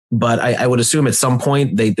wrong, but I would assume at some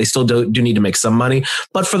point they still do need to make some money.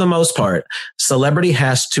 But for the most part, celebrity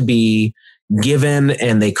has to be given,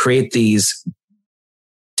 and they create these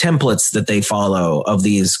templates that they follow of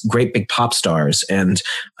these great big pop stars. And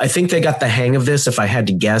I think they got the hang of this. If I had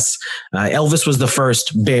to guess, Elvis was the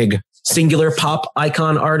first big singular pop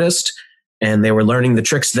icon artist, and they were learning the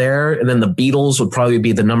tricks there. And then the Beatles would probably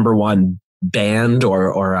be the number one band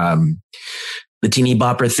or the teeny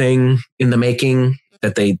bopper thing in the making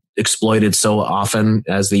that they exploited so often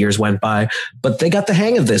as the years went by. But they got the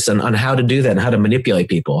hang of this on how to do that and how to manipulate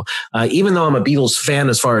people. Even though I'm a Beatles fan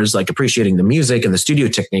as far as like appreciating the music and the studio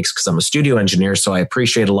techniques, because I'm a studio engineer, so I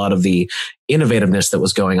appreciate a lot of the innovativeness that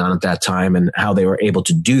was going on at that time and how they were able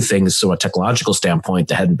to do things from a technological standpoint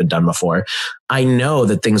that hadn't been done before. I know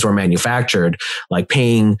that things were manufactured, like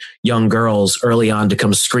paying young girls early on to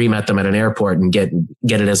come scream at them at an airport and get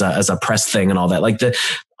it as a press thing and all that. Like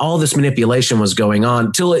all this manipulation was going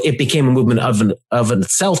on till it became a movement of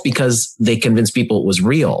itself, because they convinced people it was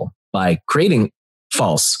real by creating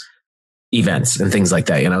false events and things like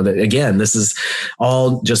that. Again, this is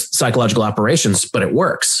all just psychological operations, but it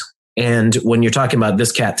works. And when you're talking about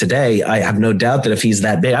this cat today, I have no doubt that if he's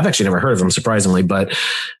that big, I've actually never heard of him, surprisingly, but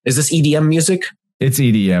is this EDM music? It's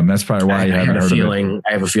EDM. That's probably why you haven't heard of it.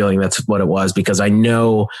 I have a feeling that's what it was, because I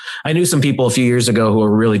knew some people a few years ago who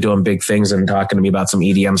were really doing big things and talking to me about some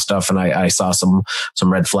EDM stuff. And I saw some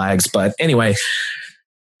red flags. But anyway,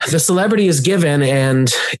 the celebrity is given.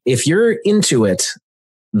 And if you're into it,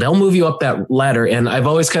 they'll move you up that ladder. And I've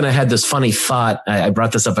always kind of had this funny thought. I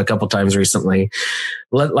brought this up a couple times recently.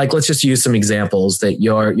 Let's just use some examples that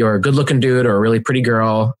you're a good looking dude or a really pretty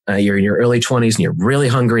girl. You're in your early 20s and you're really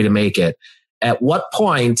hungry to make it. At what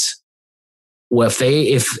point, if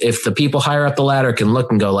the people higher up the ladder can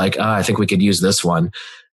look and go like, I think we could use this one.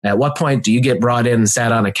 At what point do you get brought in and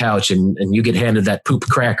sat on a couch and you get handed that poop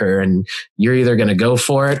cracker, and you're either going to go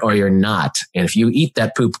for it or you're not? And if you eat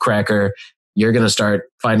that poop cracker, you're going to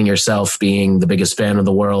start finding yourself being the biggest fan of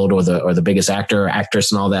the world or the biggest actor or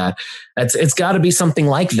actress and all that. It's got to be something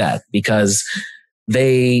like that, because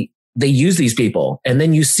they use these people, and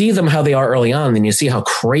then you see them how they are early on, and then you see how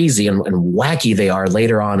crazy and wacky they are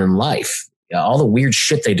later on in life. All the weird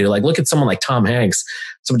shit they do. Like, look at someone like Tom Hanks.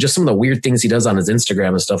 Just some of the weird things he does on his Instagram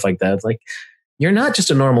and stuff like that. It's like, you're not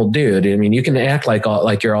just a normal dude. I mean, you can act like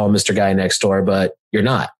you're all Mr. Guy Next Door, but you're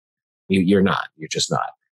not. You're not. You're just not.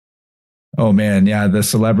 Oh man, yeah, the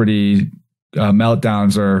celebrity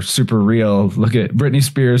meltdowns are super real. Look at Britney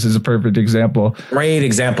Spears is a perfect example. Great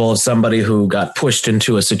example of somebody who got pushed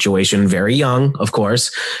into a situation very young, of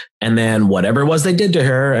course. And then whatever it was they did to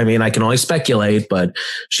her, I mean, I can only speculate, but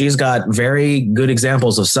she's got very good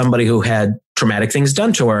examples of somebody who had traumatic things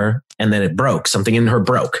done to her, and then it broke. Something in her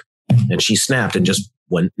broke, and she snapped and just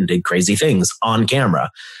went and did crazy things on camera.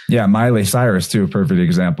 Yeah, Miley Cyrus too, a perfect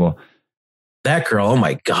example. That girl, oh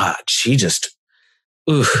my God, she just,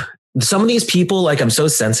 some of these people, like, I'm so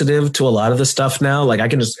sensitive to a lot of the stuff now. Like, I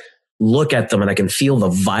can just look at them and I can feel the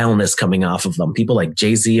vileness coming off of them. People like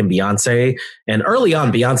Jay-Z and Beyonce. And early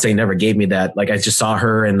on, Beyonce never gave me that. Like, I just saw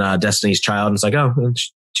her in Destiny's Child, and it's like, oh,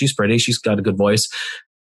 she's pretty. She's got a good voice.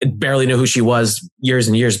 I barely knew who she was years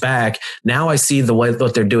and years back. Now I see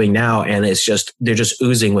what they're doing now, and they're just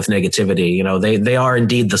oozing with negativity. They are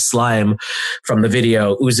indeed the slime from the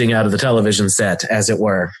video oozing out of the television set, as it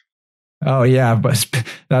were. Oh yeah, but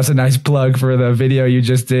that's a nice plug for the video you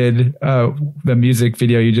just did, the music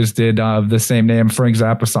video you just did of the same name Frank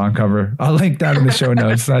Zappa song cover. I'll link that in the show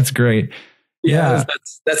notes. That's great. Yeah,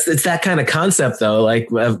 it's that kind of concept though. Like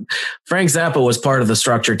Frank Zappa was part of the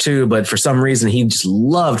structure too, but for some reason he just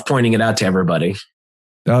loved pointing it out to everybody.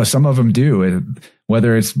 Oh, some of them do.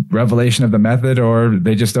 Whether it's revelation of the method or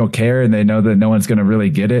they just don't care and they know that no one's going to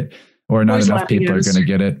really get it, or not enough people are going to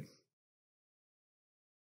get it.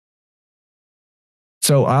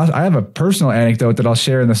 So I have a personal anecdote that I'll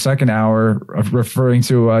share in the second hour, of referring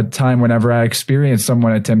to a time whenever I experienced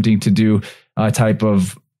someone attempting to do a type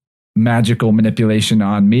of magical manipulation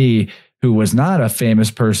on me who was not a famous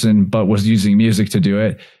person, but was using music to do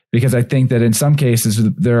it. Because I think that in some cases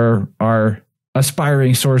there are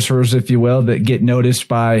aspiring sorcerers, if you will, that get noticed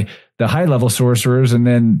by the high level sorcerers, and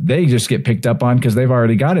then they just get picked up on because they've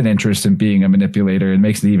already got an interest in being a manipulator. It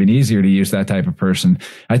makes it even easier to use that type of person.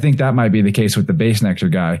 I think that might be the case with the base nectar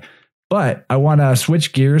guy. But I want to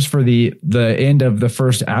switch gears for the end of the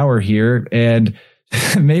first hour here and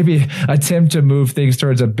maybe attempt to move things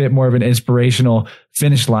towards a bit more of an inspirational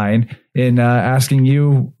finish line in asking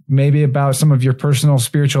you maybe about some of your personal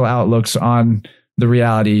spiritual outlooks on the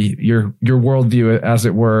reality, your worldview, as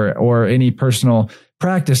it were, or any personal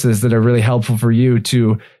practices that are really helpful for you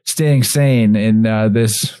to staying sane in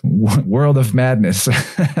this world of madness.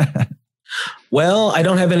 Well, I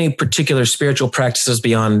don't have any particular spiritual practices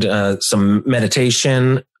beyond some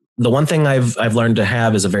meditation. The one thing I've learned to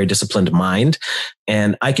have is a very disciplined mind,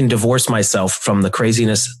 and I can divorce myself from the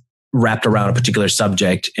craziness wrapped around a particular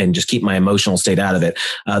subject and just keep my emotional state out of it.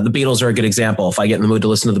 The Beatles are a good example. If I get in the mood to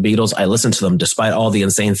listen to the Beatles, I listen to them despite all the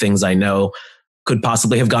insane things I know could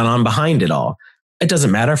possibly have gone on behind it all. It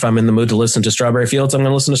doesn't matter if I'm in the mood to listen to Strawberry Fields, I'm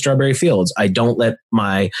going to listen to Strawberry Fields. I don't let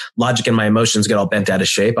my logic and my emotions get all bent out of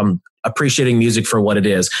shape. I'm appreciating music for what it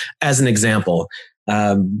is. As an example,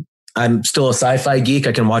 I'm still a sci-fi geek.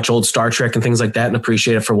 I can watch old Star Trek and things like that and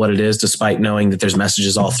appreciate it for what it is, despite knowing that there's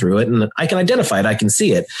messages all through it. And I can identify it. I can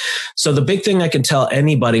see it. So the big thing I can tell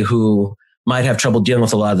anybody who might have trouble dealing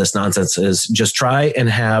with a lot of this nonsense is just try and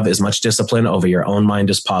have as much discipline over your own mind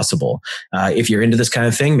as possible. If you're into this kind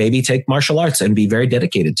of thing, maybe take martial arts and be very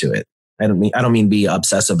dedicated to it. I don't mean be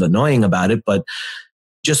obsessive, annoying about it, but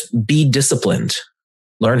just be disciplined.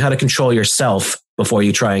 Learn how to control yourself before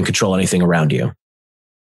you try and control anything around you.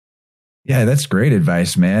 Yeah, that's great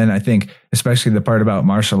advice, man. I think especially the part about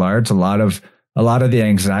martial arts, a lot of the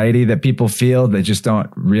anxiety that people feel, they just don't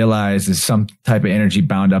realize is some type of energy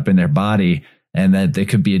bound up in their body, and that they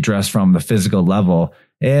could be addressed from the physical level.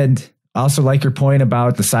 And also like your point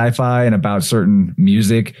about the sci-fi and about certain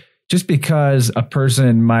music, just because a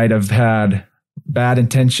person might have had bad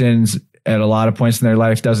intentions at a lot of points in their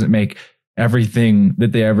life doesn't make everything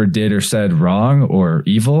that they ever did or said wrong or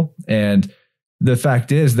evil. And the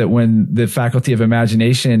fact is that when the faculty of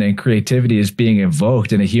imagination and creativity is being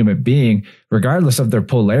evoked in a human being, regardless of their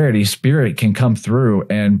polarity, spirit can come through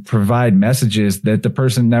and provide messages that the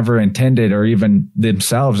person never intended or even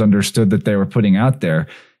themselves understood that they were putting out there.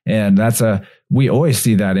 And we always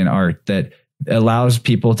see that in art, that allows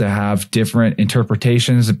people to have different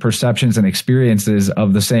interpretations and perceptions and experiences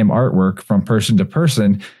of the same artwork from person to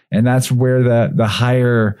person. And that's where the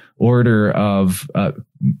higher order of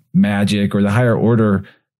magic or the higher order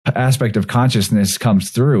aspect of consciousness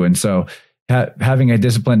comes through. And so having a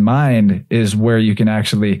disciplined mind is where you can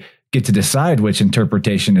actually get to decide which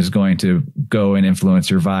interpretation is going to go and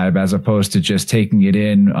influence your vibe, as opposed to just taking it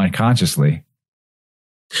in unconsciously.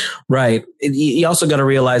 Right. You also got to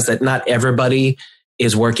realize that not everybody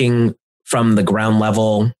is working from the ground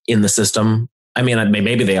level in the system. I mean,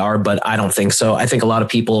 maybe they are, but I don't think so. I think a lot of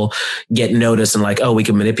people get noticed and like, oh, we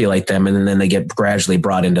can manipulate them. And then they get gradually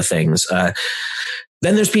brought into things.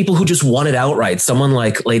 Then there's people who just want it outright. Someone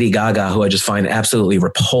like Lady Gaga, who I just find absolutely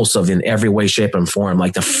repulsive in every way, shape, and form.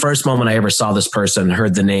 Like the first moment I ever saw this person,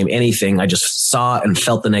 heard the name, anything, I just saw and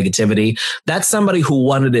felt the negativity. That's somebody who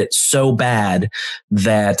wanted it so bad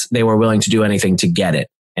that they were willing to do anything to get it.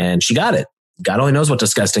 And she got it. God only knows what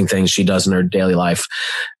disgusting things she does in her daily life.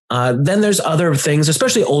 Then there's other things,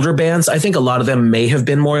 especially older bands. I think a lot of them may have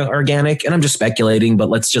been more organic, and I'm just speculating, but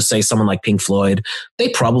let's just say someone like Pink Floyd, they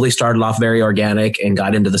probably started off very organic and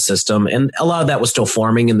got into the system. And a lot of that was still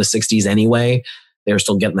forming in the 60s anyway. They were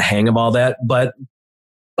still getting the hang of all that. But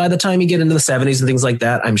by the time you get into the 70s and things like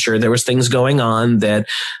that, I'm sure there was things going on that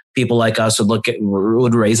people like us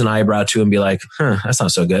would raise an eyebrow to and be like, that's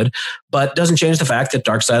not so good. But doesn't change the fact that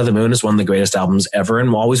Dark Side of the Moon is one of the greatest albums ever and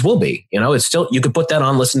always will be. You know, it's still, you could put that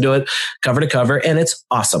on, listen to it cover to cover, and it's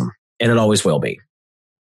awesome. And it always will be.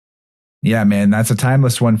 Yeah, man, that's a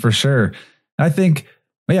timeless one for sure. I think,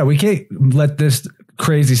 yeah, we can't let this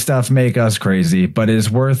crazy stuff make us crazy, but it is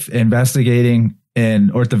worth investigating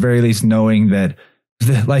or at the very least knowing that,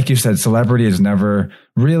 like you said, celebrity is never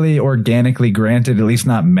really organically granted, at least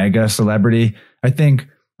not mega celebrity. I think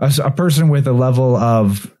a person with a level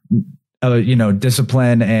of,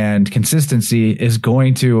 discipline and consistency is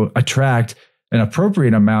going to attract an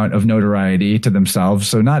appropriate amount of notoriety to themselves.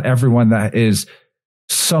 So not everyone that is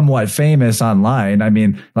somewhat famous online. I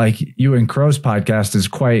mean, like you and Crrow's podcast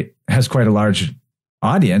has quite a large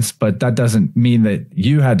audience, but that doesn't mean that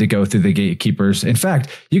you had to go through the gatekeepers. In fact,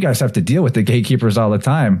 you guys have to deal with the gatekeepers all the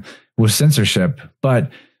time with censorship. But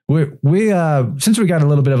we since we got a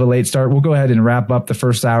little bit of a late start, we'll go ahead and wrap up the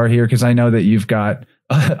first hour here, because I know that you've got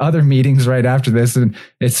other meetings right after this, and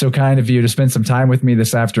it's so kind of you to spend some time with me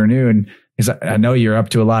this afternoon, because I know you're up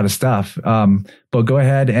to a lot of stuff. But go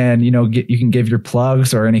ahead and you can give your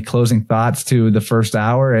plugs or any closing thoughts to the first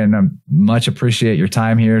hour, and I much appreciate your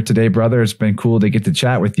time here today, brother. It's been cool to get to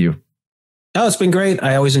chat with you. Oh, it's been great.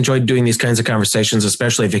 I always enjoyed doing these kinds of conversations,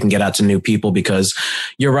 especially if you can get out to new people, because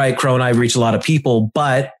you're right, Crrow and I reach a lot of people,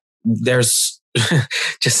 but there's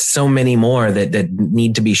just so many more that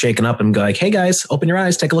need to be shaken up and go like, hey guys, open your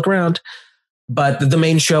eyes, take a look around. But the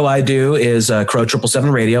main show I do is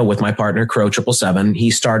Crrow777 Radio with my partner, Crrow777.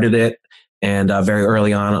 He started it, and very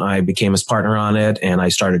early on, I became his partner on it, and I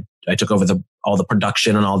took over all the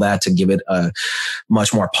production and all that to give it a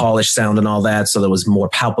much more polished sound and all that, so that it was more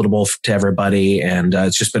palpable to everybody. And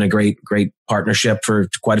it's just been a great partnership for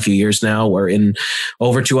quite a few years now. We're in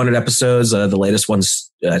over 200 episodes. The latest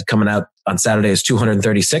one's coming out on Saturday is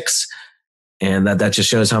 236. And that just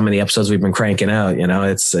shows how many episodes we've been cranking out.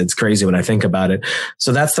 It's crazy when I think about it.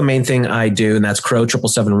 So that's the main thing I do. And that's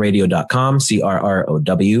Crrow777Radio.com,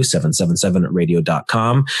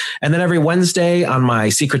 Crrow777Radio.com. And then every Wednesday on my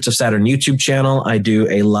Secrets of Saturn YouTube channel, I do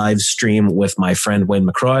a live stream with my friend Wayne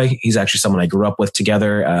McCroy. He's actually someone I grew up with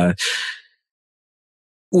together.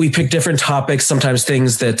 We pick different topics, sometimes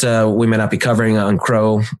things that we may not be covering on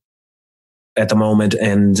Crrow at the moment.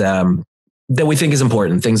 And that we think is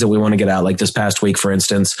important, things that we want to get out. Like this past week, for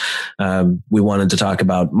instance, we wanted to talk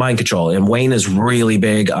about mind control. And Wayne is really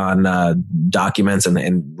big on documents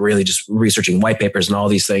and really just researching white papers and all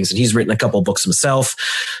these things. And he's written a couple of books himself.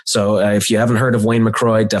 So if you haven't heard of Wayne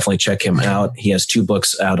McCroy, definitely check him out. He has 2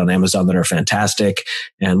 books out on Amazon that are fantastic.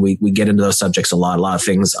 And we get into those subjects a lot of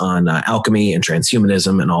things on alchemy and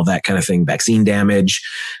transhumanism and all that kind of thing, vaccine damage,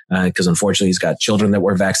 because unfortunately he's got children that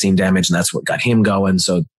were vaccine damaged, and that's what got him going.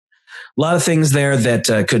 So a lot of things there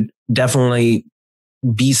that could definitely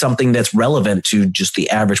be something that's relevant to just the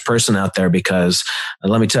average person out there. Because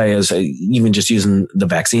let me tell you, even just using the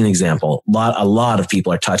vaccine example, a lot of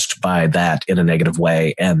people are touched by that in a negative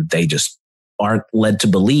way, and they just aren't led to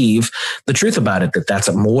believe the truth about it, that that's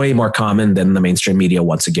way more common than the mainstream media,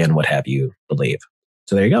 once again, would have you believe.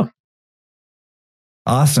 So there you go.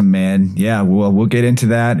 Awesome, man. Yeah, well, we'll get into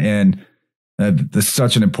that. And this is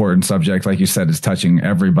such an important subject. Like you said, it's touching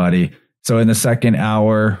everybody. So in the second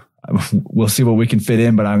hour, we'll see what we can fit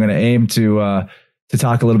in, but I'm going to aim to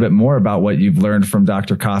talk a little bit more about what you've learned from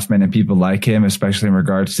Dr. Kaufman and people like him, especially in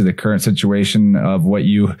regards to the current situation of what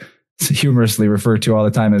you humorously refer to all the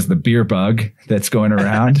time as the beer bug that's going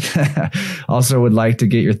around. Also would like to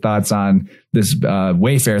get your thoughts on this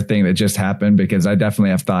Wayfair thing that just happened, because I definitely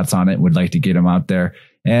have thoughts on it. Would like to get them out there,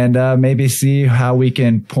 and maybe see how we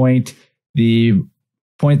can point the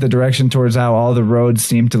direction towards how all the roads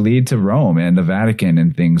seem to lead to Rome and the Vatican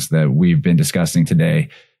and things that we've been discussing today.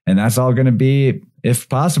 And that's all going to be, if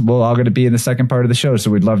possible, all going to be in the second part of the show. So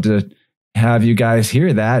we'd love to have you guys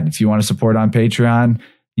hear that. If you want to support on Patreon,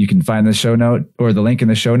 you can find the show note or the link in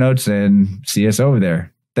the show notes and see us over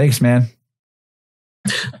there. Thanks, man.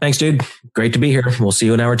 Thanks, dude. Great to be here. We'll see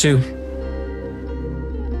you in hour 2.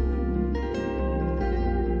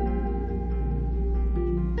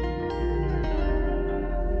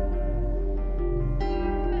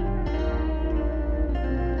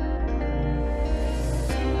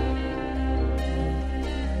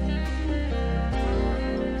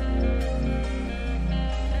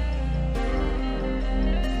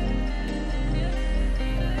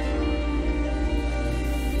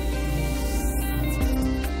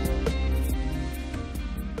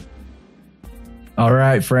 All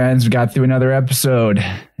right, friends, we got through another episode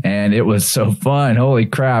and it was so fun. Holy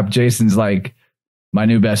crap. Jason's like my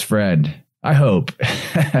new best friend. I hope.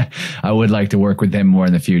 I would like to work with him more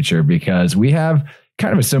in the future, because we have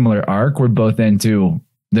kind of a similar arc. We're both into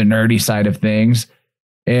the nerdy side of things.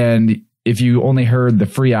 And if you only heard the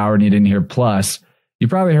free hour and you didn't hear Plus, you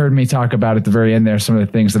probably heard me talk about at the very end there some of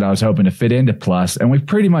the things that I was hoping to fit into Plus. And we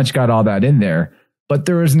pretty much got all that in there. But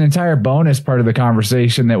there was an entire bonus part of the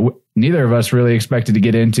conversation that neither of us really expected to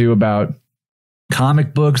get into, about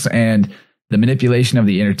comic books and the manipulation of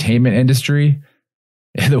the entertainment industry,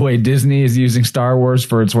 the way Disney is using Star Wars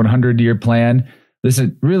for its 100-year plan. This is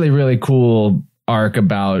a really, really cool arc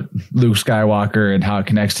about Luke Skywalker and how it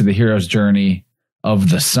connects to the hero's journey of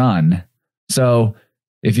the sun. So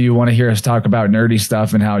if you want to hear us talk about nerdy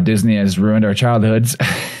stuff and how Disney has ruined our childhoods,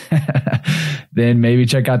 then maybe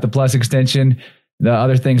check out the Plus extension. The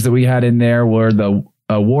other things that we had in there were the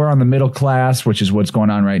war on the middle class, which is what's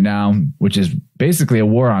going on right now, which is basically a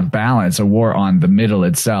war on balance, a war on the middle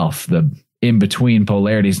itself, the in-between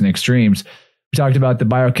polarities and extremes. We talked about the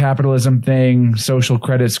biocapitalism thing, social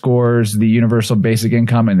credit scores, the universal basic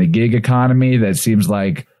income, and the gig economy that seems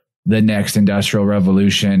like the next industrial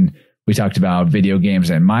revolution. We talked about video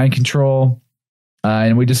games and mind control.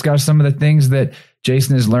 And we discussed some of the things that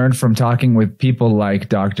Jason has learned from talking with people like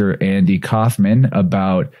Dr. Andy Kaufman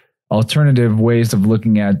about alternative ways of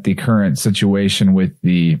looking at the current situation with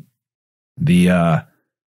the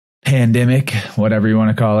pandemic, whatever you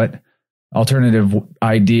want to call it, alternative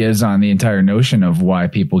ideas on the entire notion of why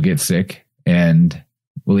people get sick, and at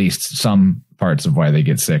least some parts of why they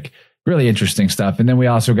get sick. Really interesting stuff. And then we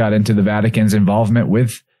also got into the Vatican's involvement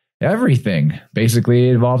with everything, basically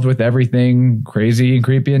involved with everything crazy and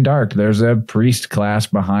creepy and dark. There's a priest class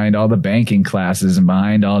behind all the banking classes and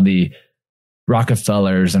behind all the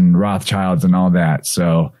Rockefellers and Rothschilds and all that.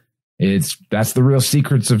 So that's the real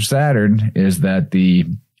secrets of Saturn, is that the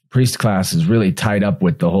priest class is really tied up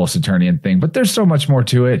with the whole Saturnian thing. But there's so much more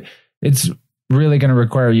to it. It's really going to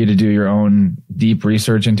require you to do your own deep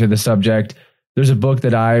research into the subject. There's a book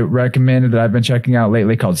that I recommended that I've been checking out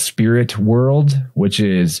lately called Spirit World, which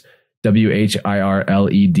is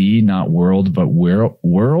WHIRLED, not world, but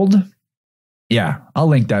world. Yeah, I'll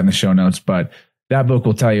link that in the show notes. But that book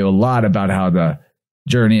will tell you a lot about how the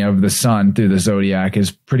journey of the sun through the zodiac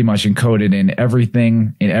is pretty much encoded in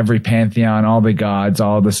everything, in every pantheon, all the gods,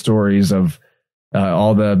 all the stories of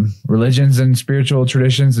all the religions and spiritual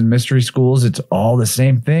traditions and mystery schools, it's all the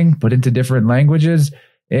same thing, put into different languages.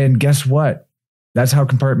 And guess what? That's how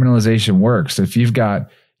compartmentalization works. If you've got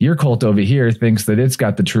your cult over here thinks that it's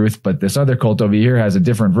got the truth, but this other cult over here has a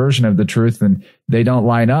different version of the truth, and they don't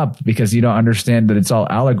line up because you don't understand that it's all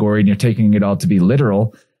allegory and you're taking it all to be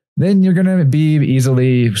literal, then you're going to be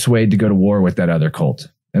easily swayed to go to war with that other cult.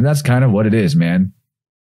 And that's kind of what it is, man.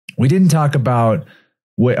 We didn't talk about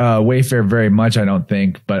Wayfair very much, I don't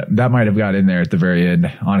think, but that might have got in there at the very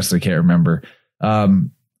end. Honestly, can't remember.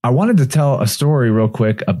 I wanted to tell a story real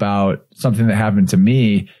quick about something that happened to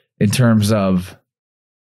me in terms of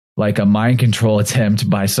like a mind control attempt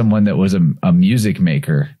by someone that was a music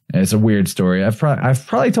maker. And it's a weird story. I've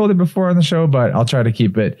probably told it before on the show, but I'll try to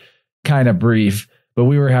keep it kind of brief. But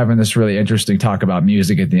we were having this really interesting talk about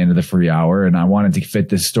music at the end of the free hour, and I wanted to fit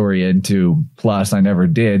this story into Plus. I never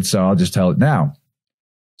did, so I'll just tell it now.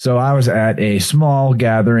 So I was at a small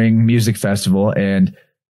gathering music festival, and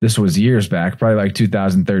this was years back, probably like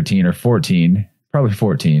 2013 or 14, probably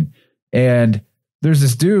 14. And there's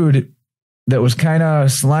this dude that was kind of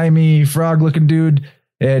slimy, frog-looking dude,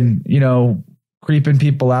 and, you know, creeping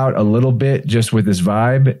people out a little bit just with his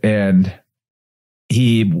vibe. And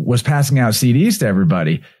he was passing out CDs to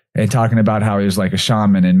everybody and talking about how he was like a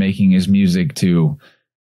shaman and making his music to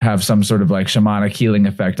have some sort of like shamanic healing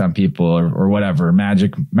effect on people or whatever,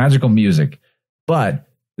 magical music. But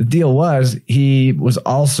the deal was he was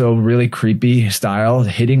also really creepy style,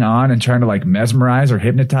 hitting on and trying to like mesmerize or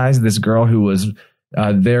hypnotize this girl who was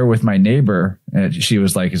there with my neighbor. She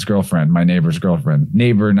was like his girlfriend, my neighbor's girlfriend.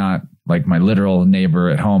 Neighbor, not like my literal neighbor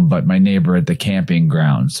at home, but my neighbor at the camping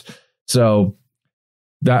grounds. So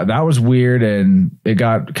that was weird, and it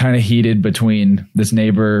got kind of heated between this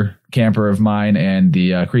neighbor camper of mine and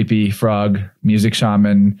the creepy frog music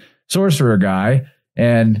shaman sorcerer guy.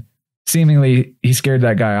 And seemingly he scared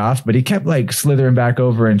that guy off, but he kept like slithering back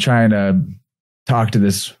over and trying to talk to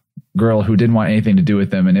this girl who didn't want anything to do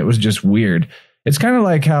with him. And it was just weird. It's kind of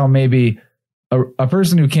like how maybe a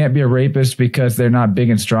person who can't be a rapist because they're not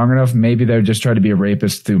big and strong enough, maybe they're just trying to be a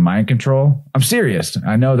rapist through mind control. I'm serious.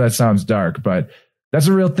 I know that sounds dark, but that's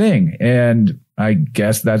a real thing. And I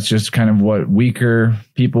guess that's just kind of what weaker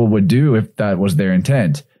people would do if that was their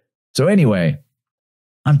intent. So anyway,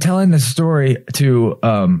 I'm telling this story to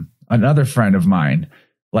another friend of mine,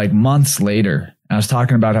 like months later. I was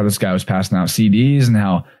talking about how this guy was passing out CDs and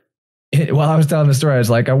how while I was telling the story, I was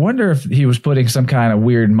like, I wonder if he was putting some kind of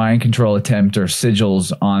weird mind control attempt or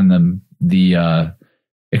sigils on the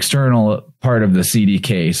external part of the CD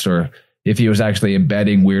case, or if he was actually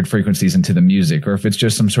embedding weird frequencies into the music, or if it's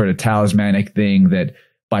just some sort of talismanic thing that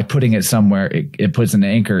by putting it somewhere, it puts an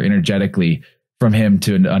anchor energetically from him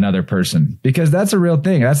to another person. Because that's a real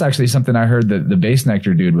thing. That's actually something I heard that the Bass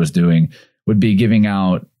Nectar dude was doing, would be giving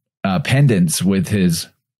out pendants with his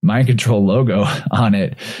mind control logo on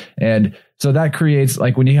it. And so that creates,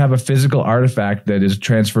 like, when you have a physical artifact that is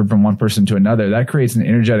transferred from one person to another, that creates an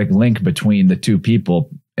energetic link between the two people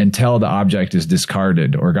until the object is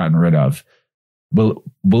discarded or gotten rid of.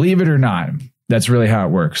 Believe it or not, that's really how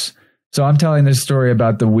it works. So I'm telling this story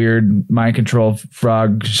about the weird mind control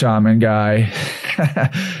frog shaman guy.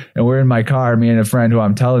 And we're in my car, me and a friend who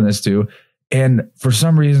I'm telling this to. And for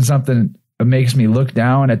some reason, something makes me look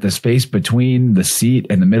down at the space between the seat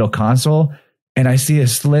and the middle console. And I see a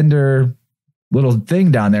slender little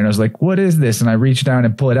thing down there. And I was like, what is this? And I reach down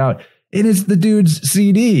and pull it out. And it's the dude's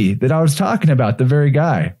CD that I was talking about, the very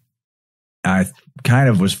guy. I kind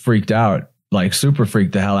of was freaked out, like super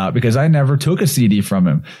freaked the hell out, because I never took a CD from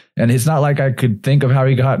him. And it's not like I could think of how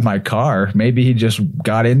he got in my car. Maybe he just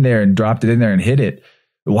got in there and dropped it in there and hid it.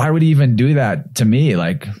 Why would he even do that to me?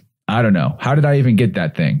 Like, I don't know. How did I even get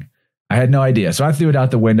that thing? I had no idea. So I threw it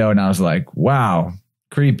out the window and I was like, wow,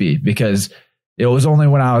 creepy, because it was only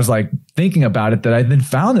when I was like thinking about it that I then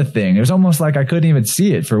found the thing. It was almost like I couldn't even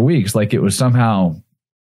see it for weeks. Like it was somehow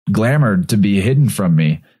glamored to be hidden from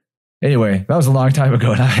me. Anyway, that was a long time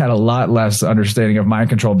ago, and I had a lot less understanding of mind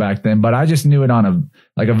control back then, but I just knew it on a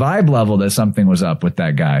vibe level that something was up with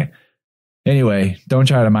that guy. Anyway, don't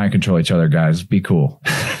try to mind control each other, guys. Be cool.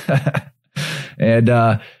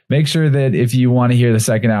 And make sure that if you want to hear the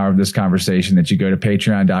second hour of this conversation, that you go to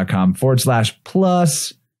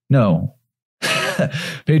patreon.com/plus. No.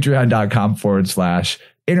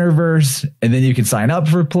 patreon.com/InnerVerse. And then you can sign up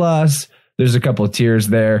for Plus. There's a couple of tiers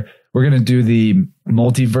there. We're going to do the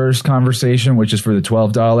multiverse conversation, which is for the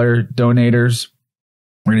 $12 donators.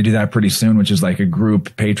 We're going to do that pretty soon, which is like a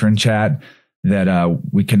group patron chat that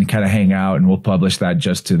we can kind of hang out, and we'll publish that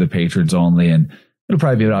just to the patrons only. And it'll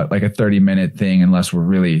probably be about like a 30-minute thing unless we're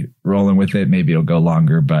really rolling with it. Maybe it'll go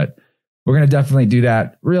longer, but we're going to definitely do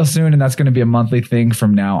that real soon. And that's going to be a monthly thing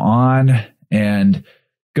from now on. And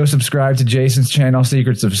go subscribe to Jason's channel,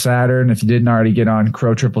 Secrets of Saturn. If you didn't already get on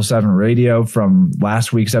Crrow777 Radio from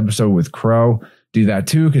last week's episode with Crow, do that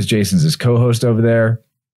too, because Jason's his co-host over there.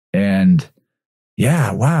 And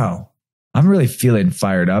yeah, wow. I'm really feeling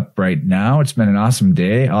fired up right now. It's been an awesome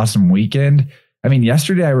day, awesome weekend. I mean,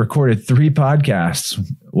 yesterday I recorded 3 podcasts.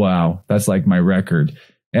 Wow, that's like my record.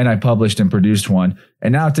 And I published and produced one.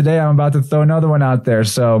 And now today I'm about to throw another one out there.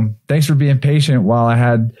 So thanks for being patient while I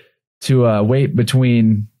had to wait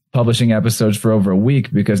between publishing episodes for over a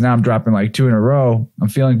week, because now I'm dropping like 2 in a row. I'm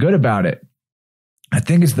feeling good about it. I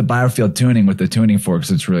think it's the biofield tuning with the tuning forks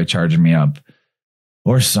that's really charging me up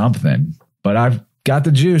or something. But I've got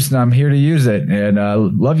the juice and I'm here to use it.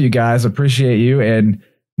 And love you guys. Appreciate you. And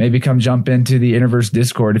maybe come jump into the INNVERSE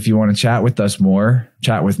Discord if you want to chat with us more,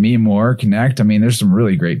 chat with me more, connect. I mean, there's some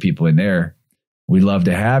really great people in there. We'd love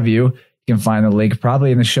to have you. You can find the link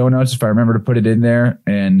probably in the show notes if I remember to put it in there,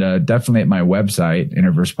 and definitely at my website,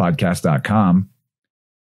 InnerVersePodcast.com.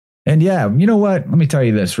 And yeah, you know what? Let me tell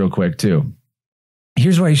you this real quick too.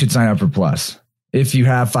 Here's why you should sign up for Plus if you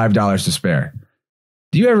have $5 to spare.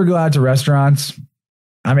 Do you ever go out to restaurants?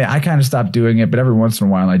 I mean, I kind of stopped doing it, but every once in a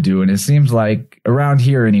while I do. And it seems like around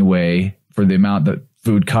here anyway, for the amount that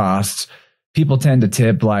food costs, people tend to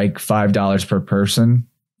tip like $5 per person,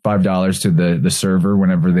 $5 to the server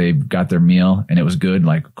whenever they got their meal and it was good.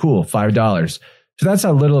 Like, cool, $5. So that's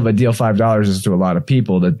how little of a deal $5 is to a lot of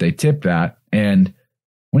people, that they tip that. And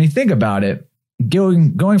when you think about it,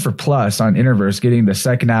 going for Plus on INNERVERSE, getting the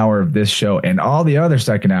second hour of this show and all the other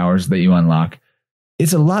second hours that you unlock,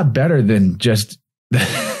 it's a lot better than just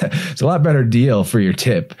it's a lot better deal for your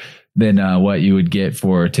tip than what you would get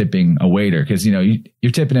for tipping a waiter. Because, you know,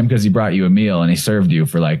 you're tipping him because he brought you a meal and he served you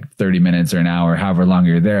for like 30 minutes or an hour, however long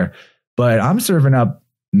you're there. But I'm serving up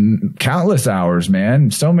countless hours, man.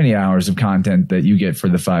 So many hours of content that you get for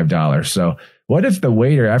the $5. So what if the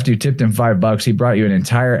waiter, after you tipped him $5, he brought you an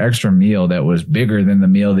entire extra meal that was bigger than the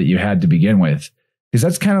meal that you had to begin with? Because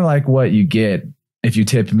that's kind of like what you get if you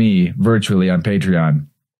tip me virtually on Patreon.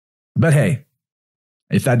 But hey,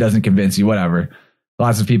 if that doesn't convince you, whatever.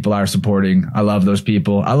 Lots of people are supporting. I love those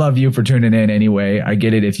people. I love you for tuning in anyway. I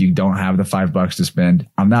get it if you don't have the $5 to spend.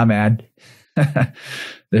 I'm not mad.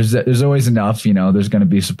 There's always enough, you know, there's going to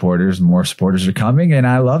be supporters. More supporters are coming and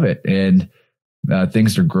I love it. And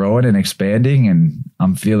things are growing and expanding and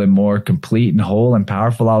I'm feeling more complete and whole and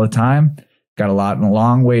powerful all the time. Got a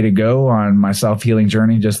long way to go on my self-healing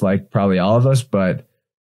journey, just like probably all of us. But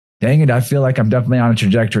dang it, I feel like I'm definitely on a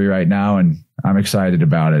trajectory right now and I'm excited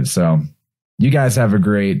about it. So you guys have a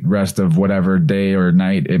great rest of whatever day or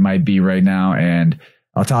night it might be right now. And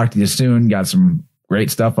I'll talk to you soon. Got some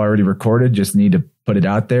great stuff already recorded. Just need to put it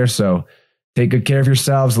out there. So take good care of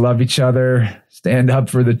yourselves. Love each other. Stand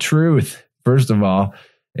up for the truth, first of all.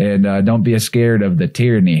 And don't be scared of the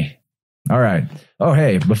tyranny. All right. Oh,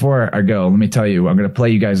 hey, before I go, let me tell you, I'm going to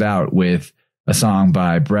play you guys out with a song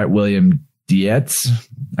by Brett William Dietz.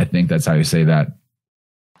 I think that's how you say that.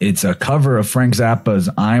 It's a cover of Frank Zappa's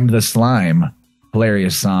I'm the Slime.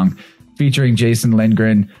 Hilarious song featuring Jason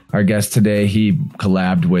Lindgren, our guest today. He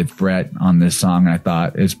collabed with Brett on this song. I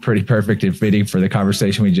thought it's pretty perfect and fitting for the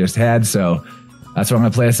conversation we just had. So that's what I'm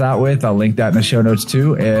going to play us out with. I'll link that in the show notes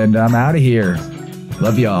too. And I'm out of here.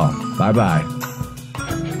 Love y'all. Bye-bye.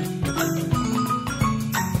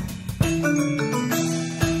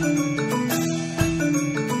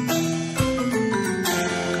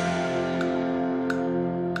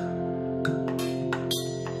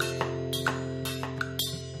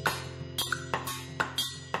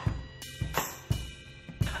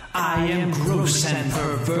 I am gross and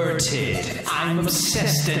perverted. I'm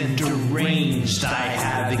obsessed and deranged. I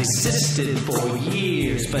have existed for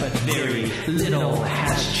years, but very little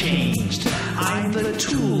has changed. I'm the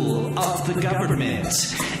tool of the government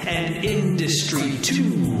and industry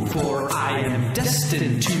too, for I am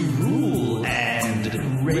destined to rule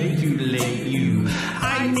and regulate you.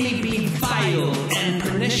 I may be vile and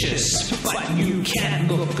pernicious, but you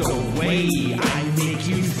can't look away. I make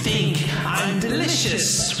you think I'm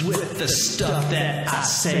delicious with the stuff that I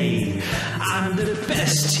say. I'm the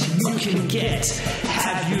best you can get.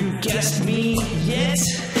 Have you guessed me yet?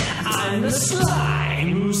 I'm the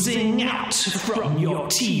slime oozing out from your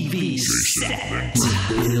TV set.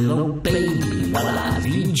 Little baby, while I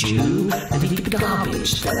feed you, and eat the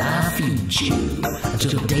garbage that I feed you.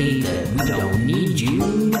 Until the day that we don't need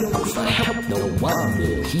you, for help no one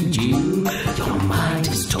will heed you. Your mind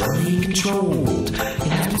is totally controlled. You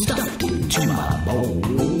have been stuffed into my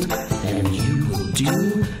mold, and you will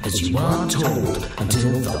do as you are told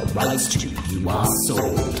until the rights to you are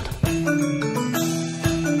sold.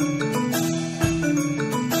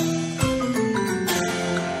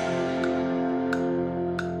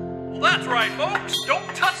 That's right, folks.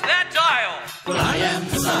 Don't touch that dial. Well, I am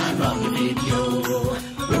the sign from the video,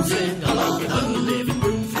 moving along on the living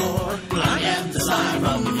room floor. Well, I am the sign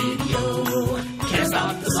from the video, can't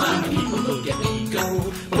stop the sign when people look at me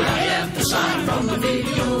go. Well, I am the sign from the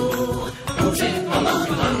video, moving along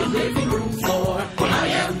on the living room floor. Well, I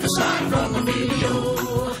am the sign from the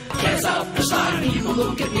video, can't stop the sign when people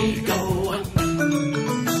look at me go.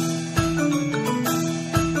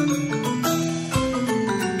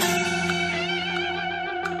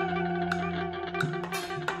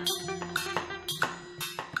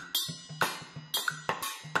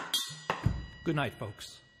 Good night,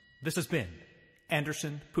 folks. This has been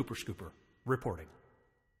Anderson Pooper Scooper reporting.